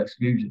fundamental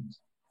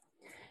exclusions.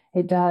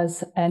 It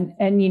does,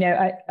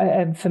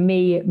 and for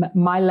me,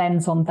 my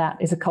lens on that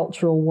is a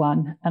cultural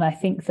one, and I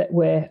think that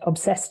we're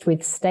obsessed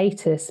with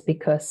status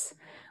because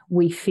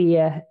we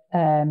fear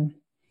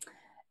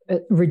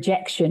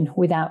rejection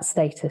without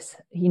status.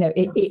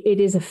 It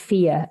is a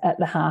fear at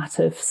the heart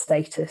of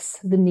status,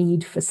 the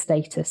need for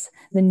status,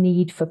 the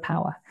need for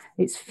power.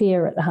 It's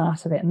fear at the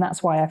heart of it. And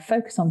that's why I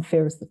focus on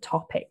fear as the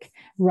topic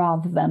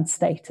rather than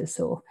status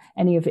or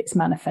any of its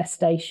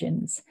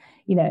manifestations.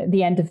 At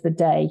the end of the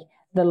day,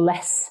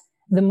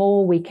 the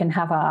more we can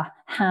have our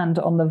hand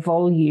on the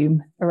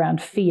volume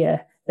around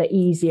fear, the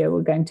easier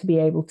we're going to be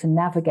able to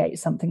navigate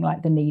something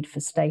like the need for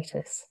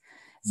status.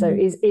 So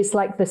it's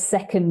like the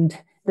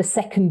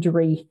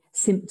secondary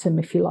symptom,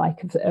 if you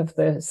like, of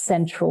the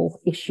central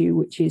issue,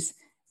 which is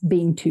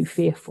being too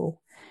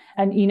fearful.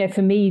 And,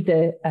 for me,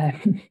 the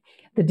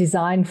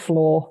design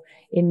flaw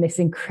in this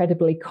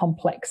incredibly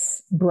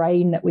complex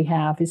brain that we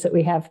have is that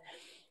we have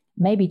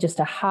maybe just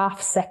a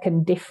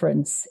half-second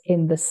difference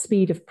in the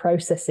speed of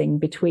processing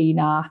between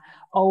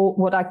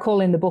what I call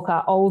in the book,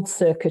 our old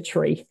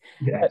circuitry,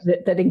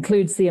 that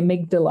includes the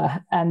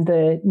amygdala, and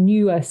the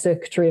newer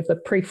circuitry of the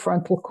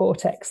prefrontal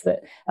cortex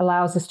that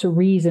allows us to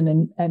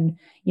reason and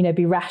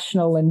be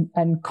rational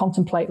and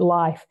contemplate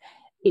life.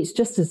 It's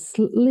just a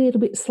little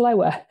bit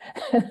slower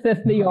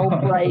than the old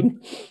brain.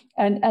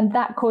 And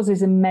that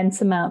causes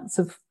immense amounts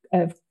of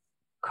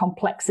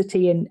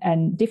complexity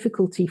and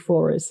difficulty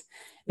for us,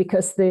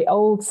 because the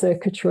old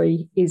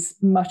circuitry is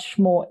much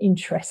more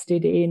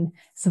interested in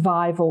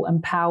survival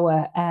and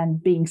power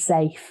and being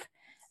safe,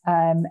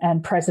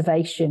 and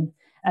preservation.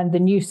 And the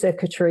new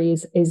circuitry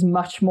is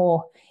much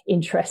more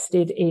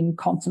interested in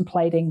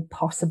contemplating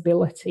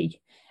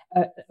possibility,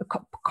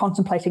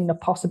 contemplating the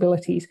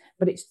possibilities.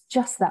 But it's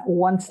just that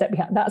one step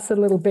behind. That's a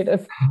little bit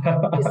of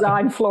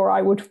design flaw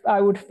I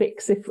would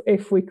fix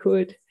if we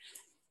could.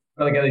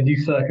 Got to get a new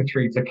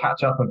circuitry to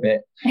catch up a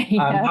bit.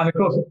 Yeah. And of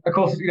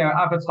course,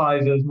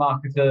 advertisers,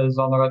 marketers,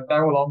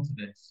 they're all onto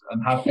this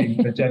and have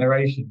been for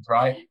generations,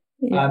 right?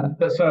 Yeah.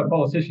 But so are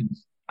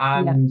politicians.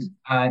 And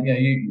I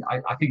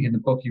think in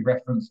the book you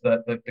referenced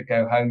the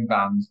Go Home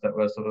vans that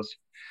were sort of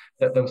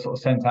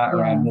sent out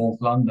around North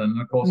London.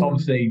 And of course,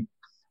 obviously,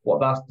 what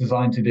that's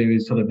designed to do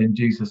is sort of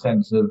induce a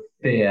sense of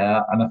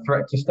fear and a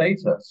threat to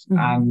status,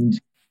 and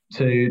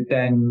to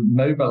then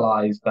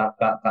mobilize that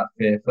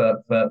fear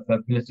for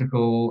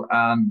political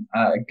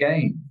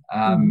gain,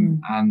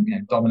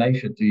 and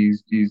domination, to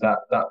use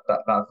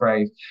that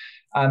phrase,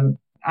 and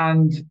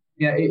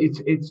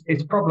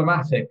it's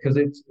problematic because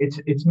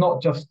it's not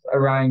just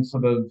around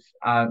sort of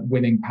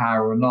winning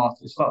power or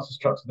not. It starts to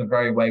structure the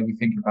very way we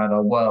think about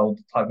our world,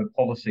 the type of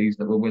policies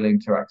that we're willing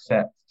to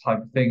accept, the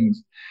type of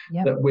things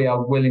that we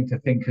are willing to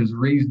think as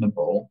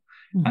reasonable.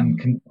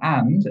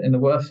 And in the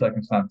worst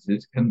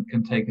circumstances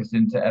can take us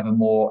into ever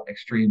more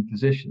extreme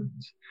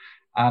positions.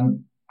 How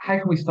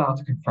can we start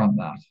to confront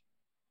that?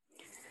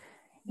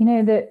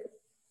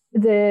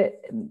 The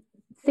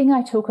thing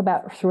I talk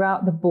about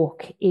throughout the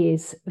book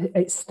is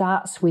it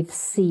starts with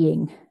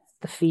seeing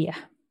the fear,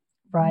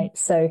 right?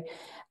 So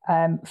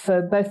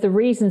for both the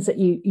reasons that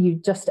you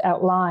just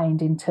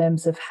outlined in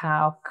terms of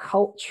how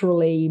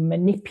culturally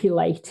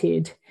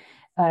manipulated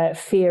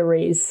fear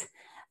is,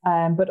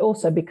 but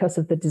also because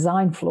of the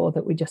design flaw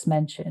that we just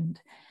mentioned,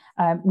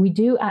 we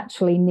do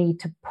actually need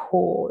to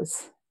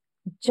pause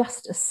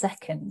just a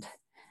second,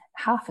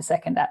 half a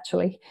second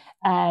actually,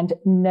 and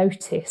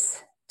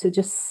notice, to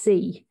just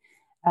see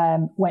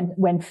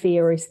when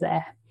fear is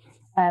there.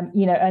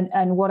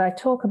 And what I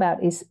talk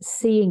about is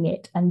seeing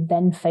it and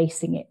then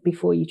facing it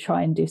before you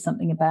try and do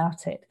something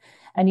about it.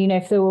 And,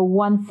 if there were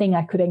one thing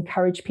I could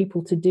encourage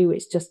people to do,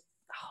 it's just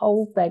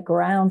hold their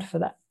ground for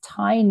that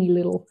tiny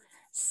little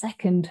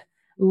second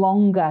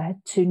longer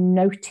to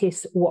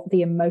notice what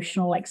the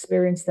emotional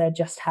experience they're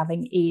just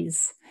having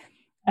is,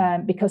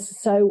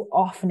 because so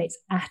often it's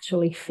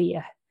actually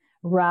fear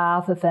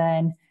rather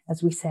than,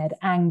 as we said,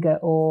 anger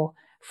or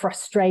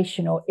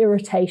frustration or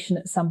irritation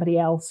at somebody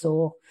else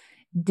or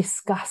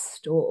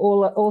disgust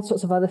or all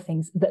sorts of other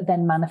things that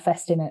then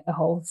manifest in a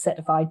whole set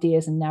of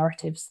ideas and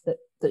narratives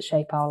that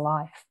shape our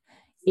life.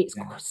 It's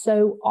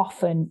so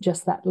often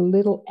just that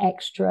little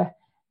extra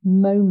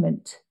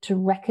moment to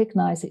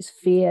recognize it's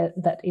fear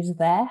that is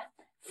there.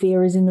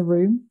 Fear is in the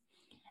room,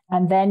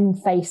 and then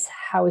face,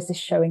 how is this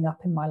showing up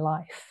in my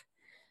life?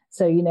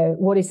 So,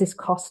 what is this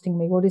costing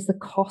me? What is the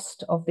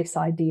cost of this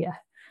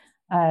idea?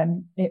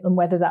 And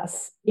whether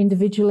that's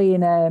individually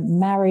in a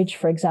marriage,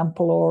 for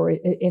example, or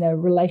in a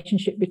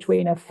relationship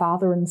between a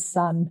father and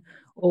son,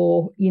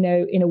 or,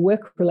 in a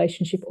work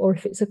relationship, or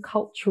if it's a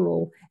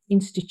cultural,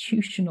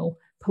 institutional,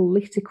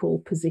 political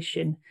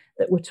position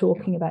that we're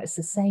talking about, it's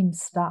the same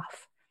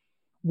stuff.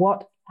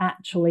 What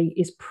actually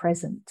is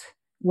present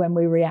when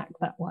we react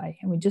that way?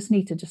 And we just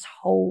need to just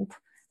hold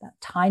that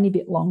tiny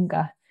bit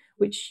longer,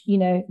 which,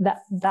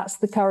 that's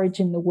the courage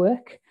in the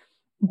work,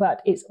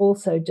 but it's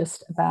also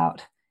just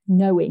about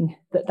knowing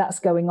that that's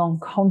going on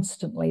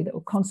constantly, that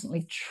we're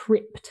constantly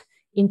tripped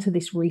into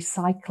this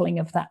recycling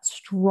of that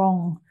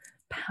strong,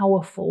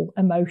 powerful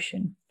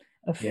emotion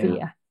of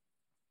fear.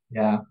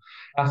 Yeah,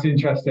 that's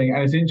interesting.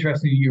 And it's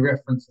interesting you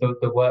referenced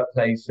the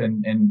workplace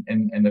in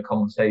the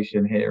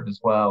conversation here as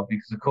well,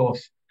 because of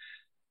course,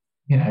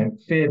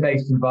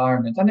 fear-based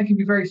environments, and they can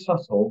be very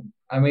subtle.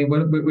 I mean,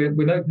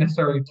 we don't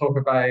necessarily talk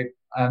about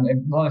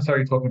not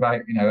necessarily talking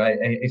about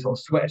a sort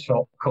of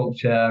sweatshop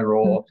culture,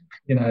 or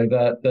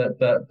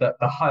the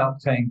high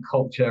octane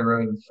culture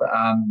of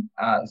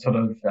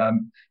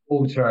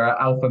ultra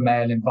alpha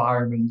male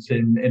environments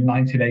in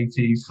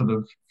 1980s sort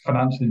of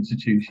financial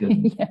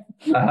institutions.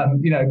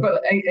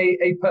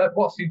 But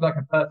what seems like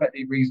a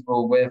perfectly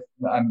reasonable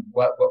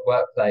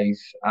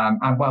workplace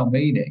and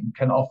well-meaning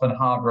can often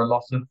harbour a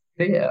lot of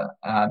fear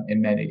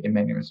in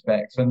many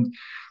respects. And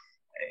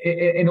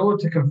in order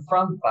to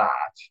confront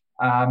that,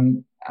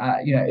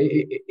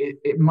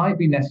 it might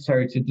be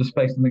necessary to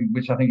display something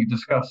which I think you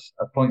discuss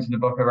at points in the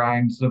book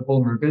around sort of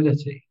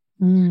vulnerability.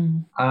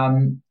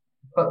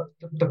 But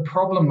the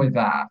problem with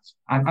that,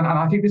 and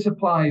I think this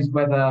applies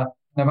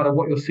no matter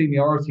what your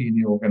seniority in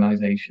the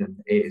organization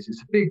is,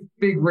 it's a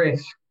big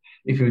risk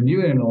if you're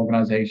new in an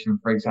organization,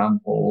 for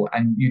example,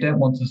 and you don't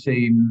want to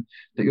seem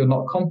that you're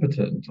not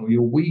competent or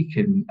you're weak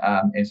in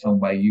some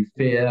way. You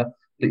fear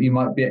that you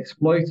might be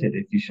exploited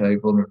if you show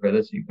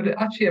vulnerability. But it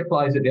actually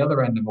applies at the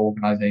other end of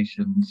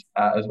organizations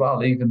as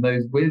well. Even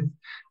those with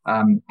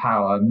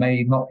power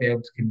may not be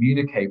able to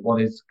communicate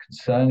what is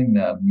concerning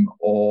them,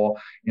 or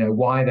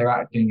why they're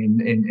acting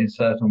in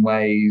certain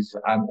ways,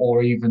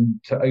 or even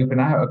to open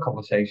out a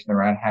conversation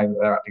around how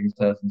they're acting in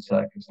certain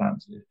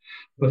circumstances,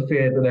 for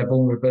fear that their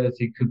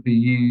vulnerability could be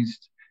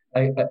used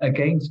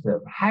against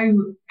them. How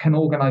can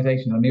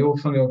organizations, and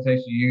some of the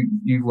organizations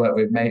you work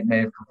with may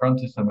have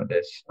confronted some of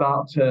this,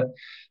 start to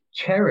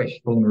cherish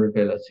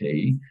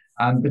vulnerability,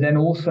 but then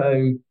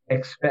also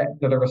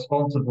expect that a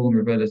response to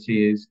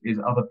vulnerability is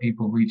other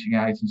people reaching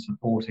out and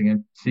supporting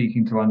and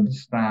seeking to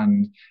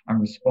understand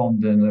and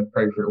respond in an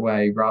appropriate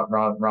way,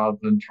 rather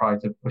than try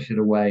to push it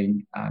away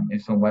in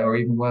some way, or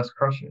even worse,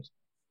 crush it.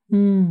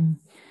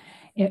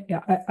 Yeah,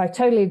 I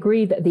totally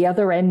agree that the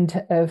other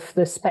end of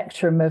the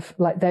spectrum of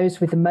like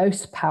those with the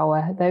most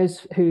power,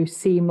 those who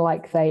seem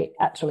like they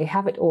actually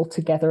have it all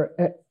together,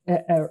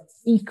 are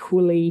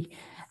equally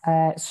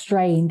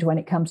strained when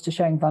it comes to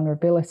showing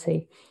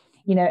vulnerability.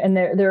 And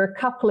there are a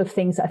couple of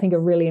things that I think are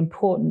really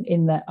important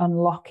in the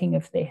unlocking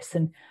of this.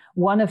 And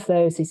one of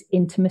those is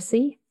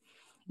intimacy.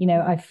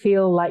 I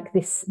feel like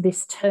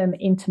this term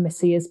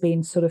intimacy has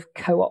been sort of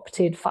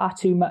co-opted far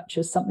too much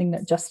as something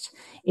that just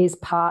is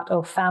part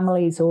of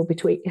families or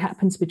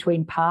happens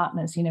between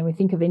partners. We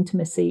think of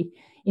intimacy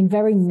in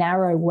very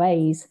narrow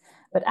ways,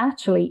 but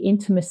actually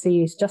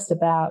intimacy is just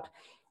about,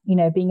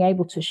 being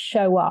able to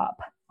show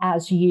up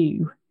as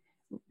you,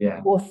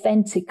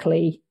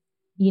 authentically,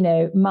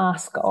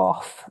 mask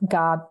off,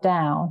 guard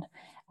down,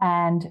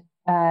 and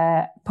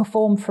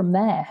perform from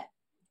there.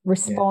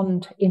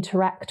 Respond,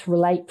 interact,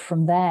 relate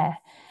from there.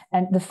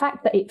 And the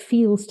fact that it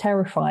feels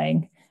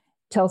terrifying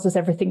tells us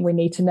everything we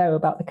need to know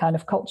about the kind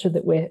of culture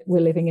that we're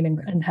living in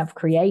and have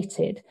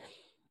created.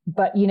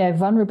 But,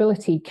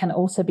 vulnerability can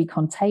also be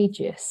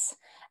contagious.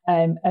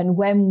 And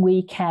when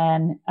we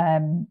can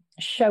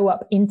show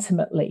up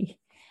intimately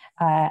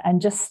and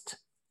just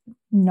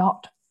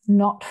not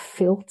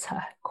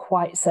filter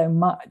quite so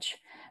much,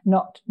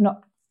 not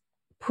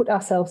put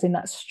ourselves in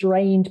that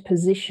strained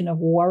position of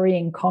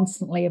worrying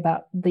constantly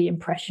about the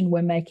impression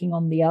we're making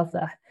on the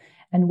other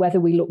and whether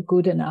we look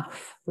good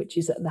enough, which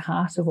is at the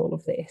heart of all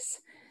of this.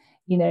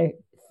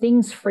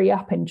 Things free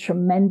up in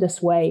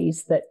tremendous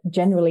ways that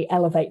generally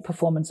elevate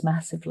performance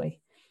massively,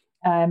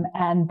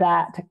 and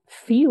that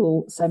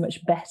feel so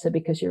much better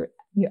because you're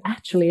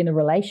actually in a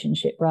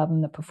relationship rather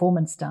than a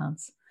performance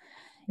dance.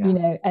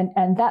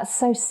 And that's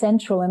so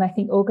central. And I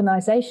think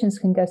organizations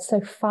can go so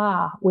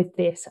far with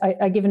this.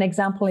 I give an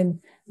example in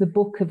the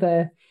book of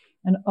an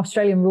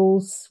Australian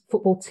rules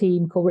football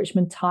team called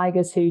Richmond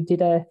Tigers, who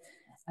did a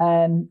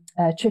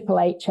Triple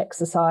H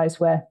exercise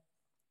where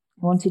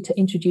they wanted to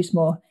introduce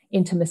more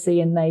intimacy,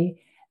 and they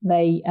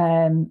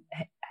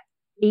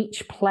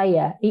each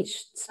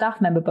staff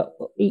member, but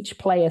each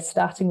player,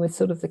 starting with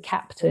sort of the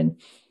captain,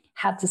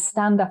 had to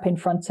stand up in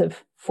front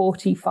of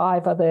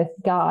 45 other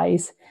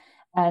guys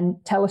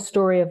and tell a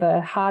story of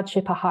a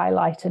hardship, a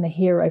highlight, and a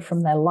hero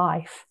from their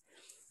life.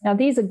 Now,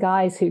 these are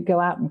guys who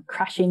go out and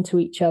crash into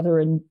each other,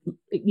 and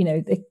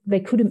they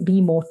couldn't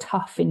be more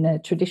tough in the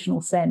traditional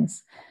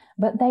sense,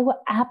 but they were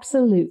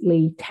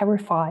absolutely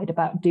terrified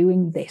about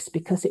doing this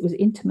because it was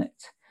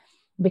intimate,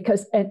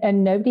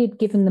 and nobody had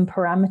given them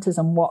parameters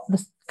on what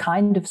the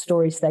kind of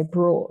stories they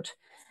brought,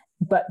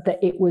 but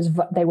that it was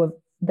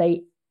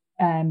they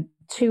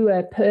to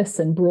a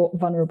person brought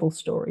vulnerable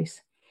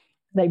stories.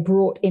 They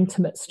brought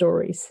intimate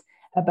stories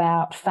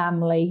about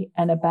family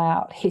and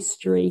about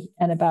history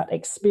and about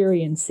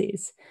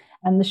experiences,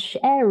 and the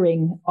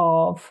sharing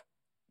of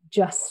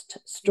just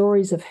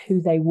stories of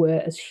who they were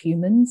as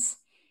humans.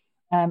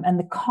 And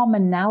the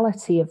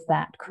commonality of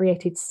that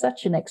created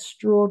such an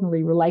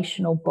extraordinary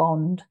relational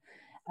bond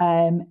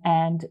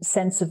and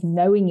sense of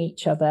knowing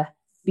each other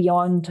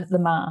beyond the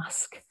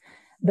mask,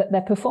 that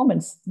their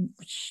performance,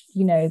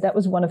 that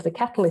was one of the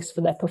catalysts for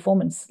their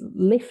performance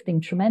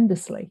lifting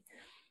tremendously.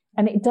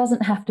 And it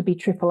doesn't have to be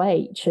Triple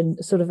H and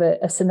sort of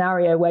a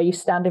scenario where you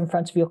stand in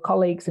front of your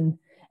colleagues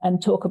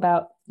and talk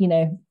about,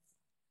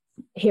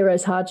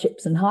 heroes'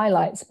 hardships and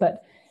highlights.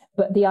 But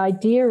the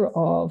idea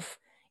of,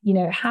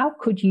 how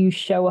could you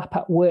show up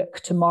at work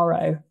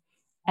tomorrow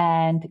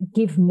and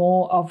give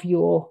more of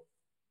your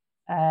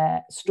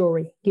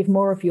story, give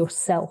more of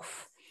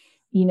yourself,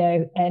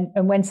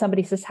 and when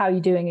somebody says, how are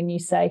you doing? And you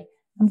say,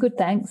 I'm good,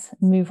 thanks,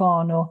 and move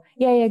on. Or,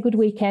 yeah, good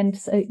weekend.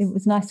 So it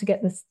was nice to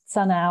get the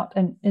sun out,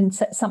 and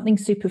something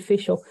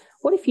superficial.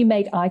 What if you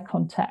made eye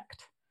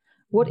contact?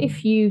 What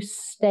if you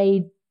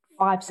stayed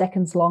 5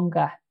 seconds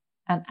longer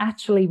and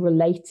actually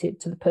related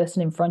to the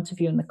person in front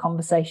of you in the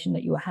conversation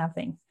that you were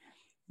having?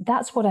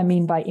 That's what I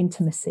mean by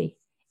intimacy.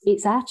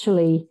 It's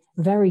actually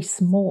very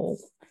small.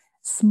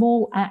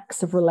 Small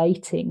acts of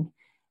relating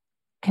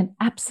can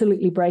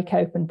absolutely break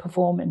open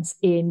performance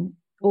in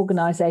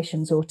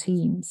organizations or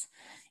teams,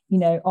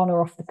 on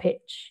or off the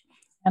pitch.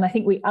 And I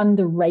think we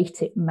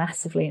underrate it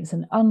massively. It's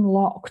an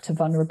unlock to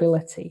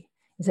vulnerability.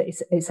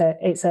 It's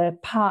a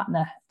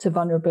partner to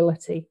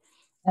vulnerability.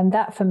 And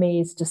that for me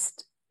is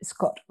just it's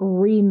got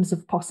reams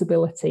of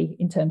possibility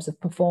in terms of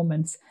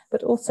performance,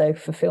 but also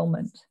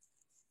fulfillment.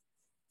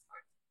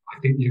 I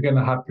think you're going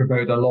to have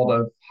provoked a lot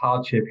of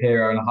hardship,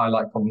 hero and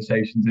highlight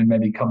conversations in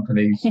many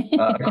companies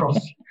across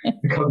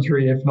the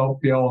country, if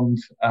not beyond,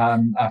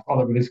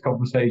 following this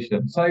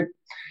conversation. So,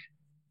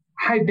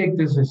 how big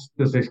does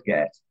this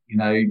get? You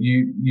know,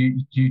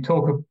 you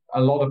talk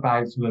a lot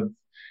about sort of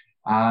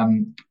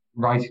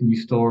writing new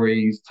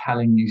stories,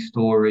 telling new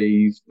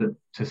stories,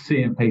 to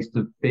see and face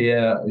the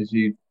fear, as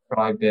you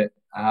described it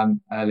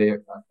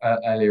earlier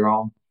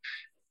on.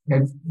 You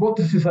know, what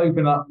does this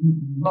open up,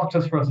 not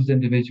just for us as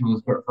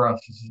individuals, but for us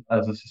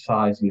as a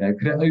society? You know,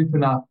 could it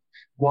open up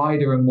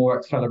wider and more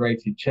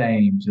accelerated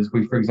change as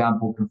we, for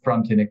example,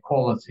 confront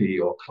inequality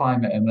or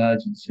climate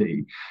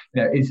emergency?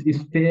 You know,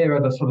 is fear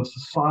at a sort of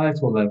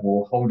societal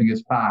level holding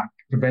us back,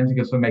 preventing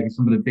us from making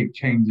some of the big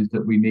changes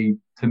that we need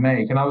to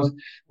make? And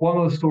one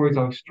of the stories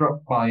I was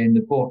struck by in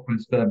the book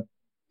was the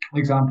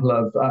example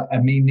of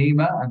Amin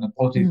Nima, and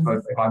apologies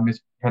if I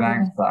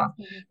mispronounced that,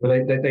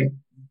 but they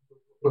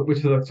which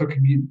is a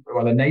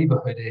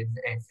neighborhood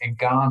in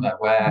Ghana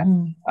where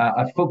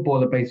a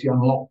footballer basically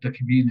unlocked the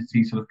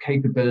community sort of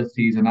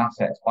capabilities and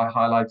assets by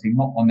highlighting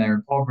not on their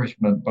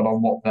impoverishment, but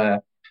on what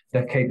their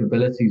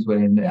capabilities were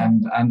in.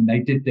 And they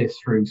did this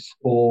through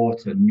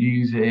sport and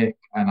music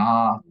and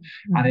art.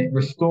 And it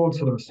restored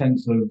sort of a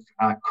sense of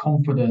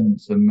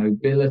confidence and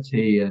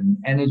mobility and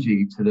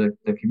energy to the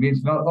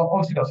community.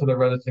 Obviously, that's at a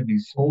relatively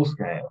small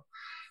scale.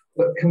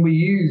 But can we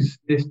use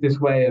this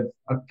way of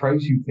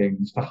approaching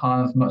things to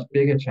harness much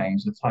bigger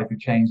change, the type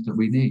of change that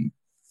we need?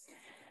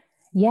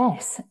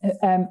 Yes,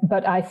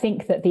 but I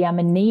think that the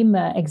Amin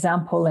Nima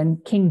example,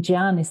 and King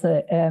Jan is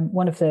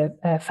one of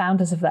the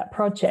founders of that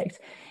project.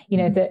 You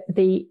know,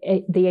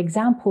 the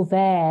example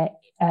there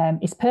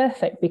is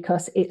perfect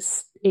because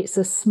it's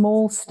a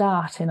small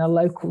start in a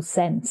local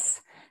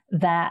sense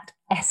that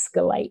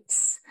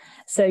escalates.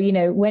 So, you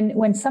know,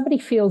 when somebody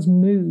feels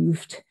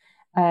moved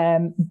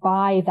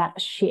by that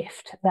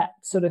shift, that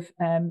sort of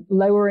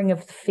lowering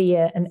of the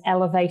fear and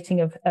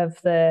elevating of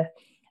the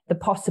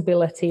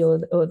possibility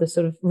or the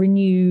sort of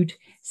renewed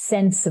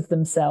sense of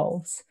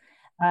themselves,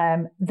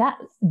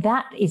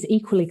 that is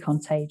equally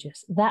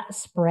contagious. That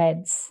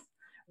spreads,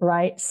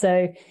 right?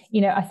 So,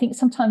 you know, I think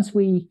sometimes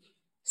we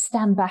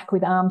stand back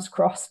with arms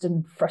crossed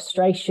and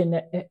frustration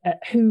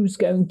at who's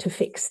going to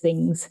fix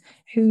things,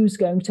 who's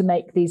going to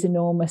make these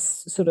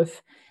enormous sort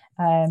of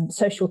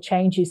social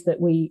changes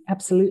that we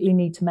absolutely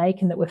need to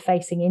make and that we're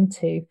facing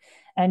into.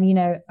 And, you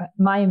know,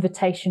 my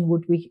invitation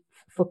would be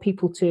for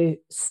people to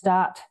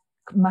start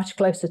much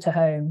closer to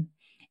home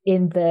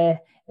in the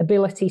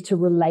ability to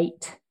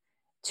relate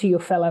to your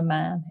fellow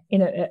man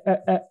in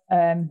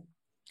a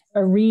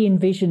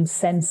re-envisioned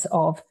sense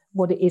of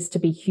what it is to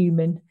be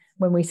human.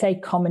 When we say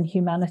common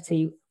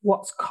humanity,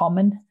 what's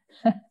common?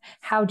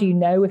 How do you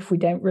know if we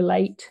don't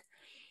relate?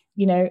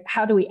 You know,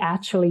 how do we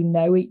actually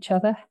know each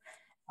other?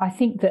 I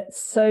think that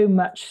so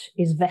much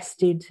is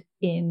vested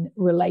in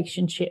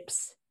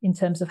relationships in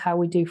terms of how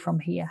we do from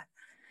here,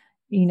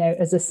 you know,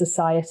 as a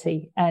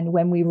society. And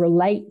when we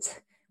relate,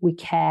 we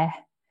care.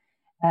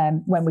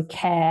 When we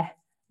care,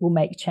 we'll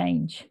make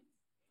change.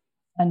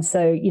 And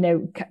so, you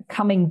know,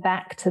 coming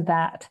back to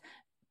that,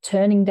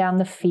 turning down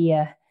the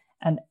fear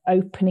and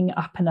opening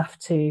up enough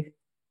to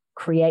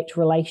create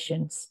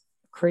relations,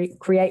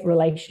 create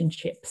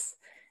relationships,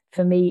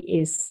 for me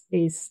is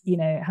you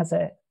know, has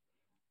an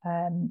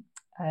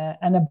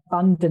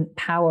abundant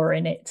power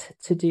in it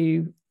to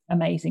do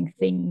amazing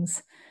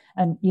things.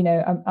 And, you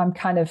know, I'm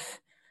kind of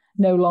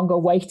no longer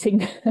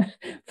waiting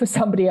for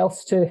somebody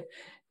else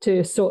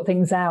to sort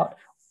things out.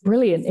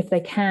 Brilliant if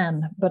they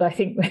can. But I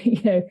think,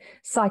 you know,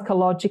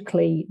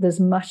 psychologically, there's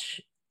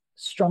much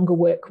stronger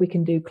work we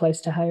can do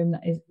close to home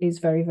that is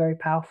very, very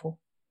powerful.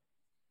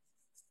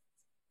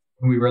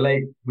 When we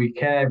relate, we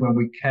care. When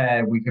we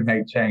care, we can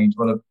make change.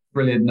 What a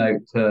brilliant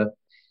note to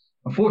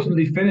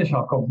unfortunately finish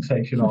our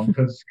conversation on,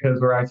 because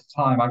we're out of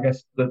time. I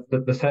guess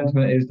the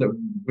sentiment is that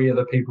we are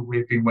the people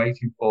we've been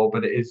waiting for,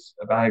 but it is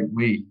about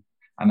we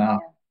and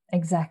us. Yeah,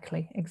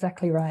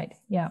 exactly right.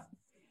 Yeah.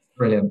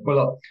 Brilliant. Well,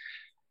 look,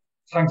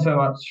 thanks so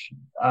much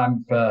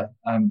for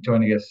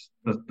joining us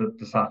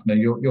this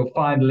afternoon. You'll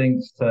find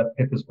links to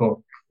Pippa's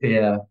book,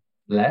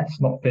 Fearless,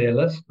 not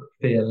Fearless, but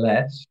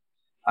Fearless,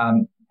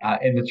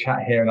 in the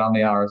chat here and on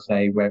the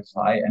RSA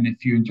website. And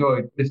if you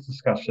enjoyed this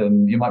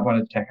discussion, you might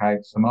want to check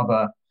out some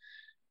other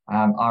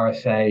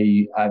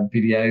RSA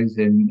videos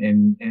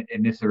in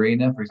this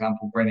arena. For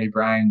example, Brené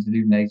Brown's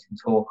illuminating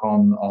talk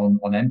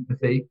on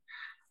empathy.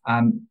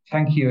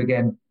 Thank you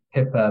again,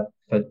 Pippa,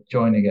 for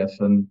joining us,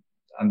 and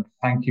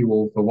thank you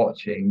all for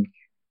watching.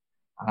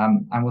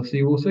 And we'll see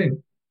you all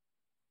soon.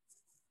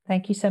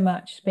 Thank you so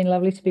much. It's been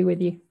lovely to be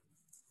with you.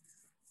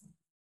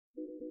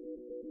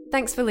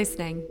 Thanks for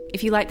listening.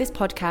 If you like this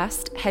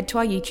podcast, head to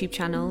our YouTube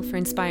channel for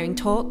inspiring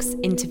talks,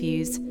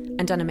 interviews,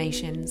 and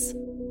animations.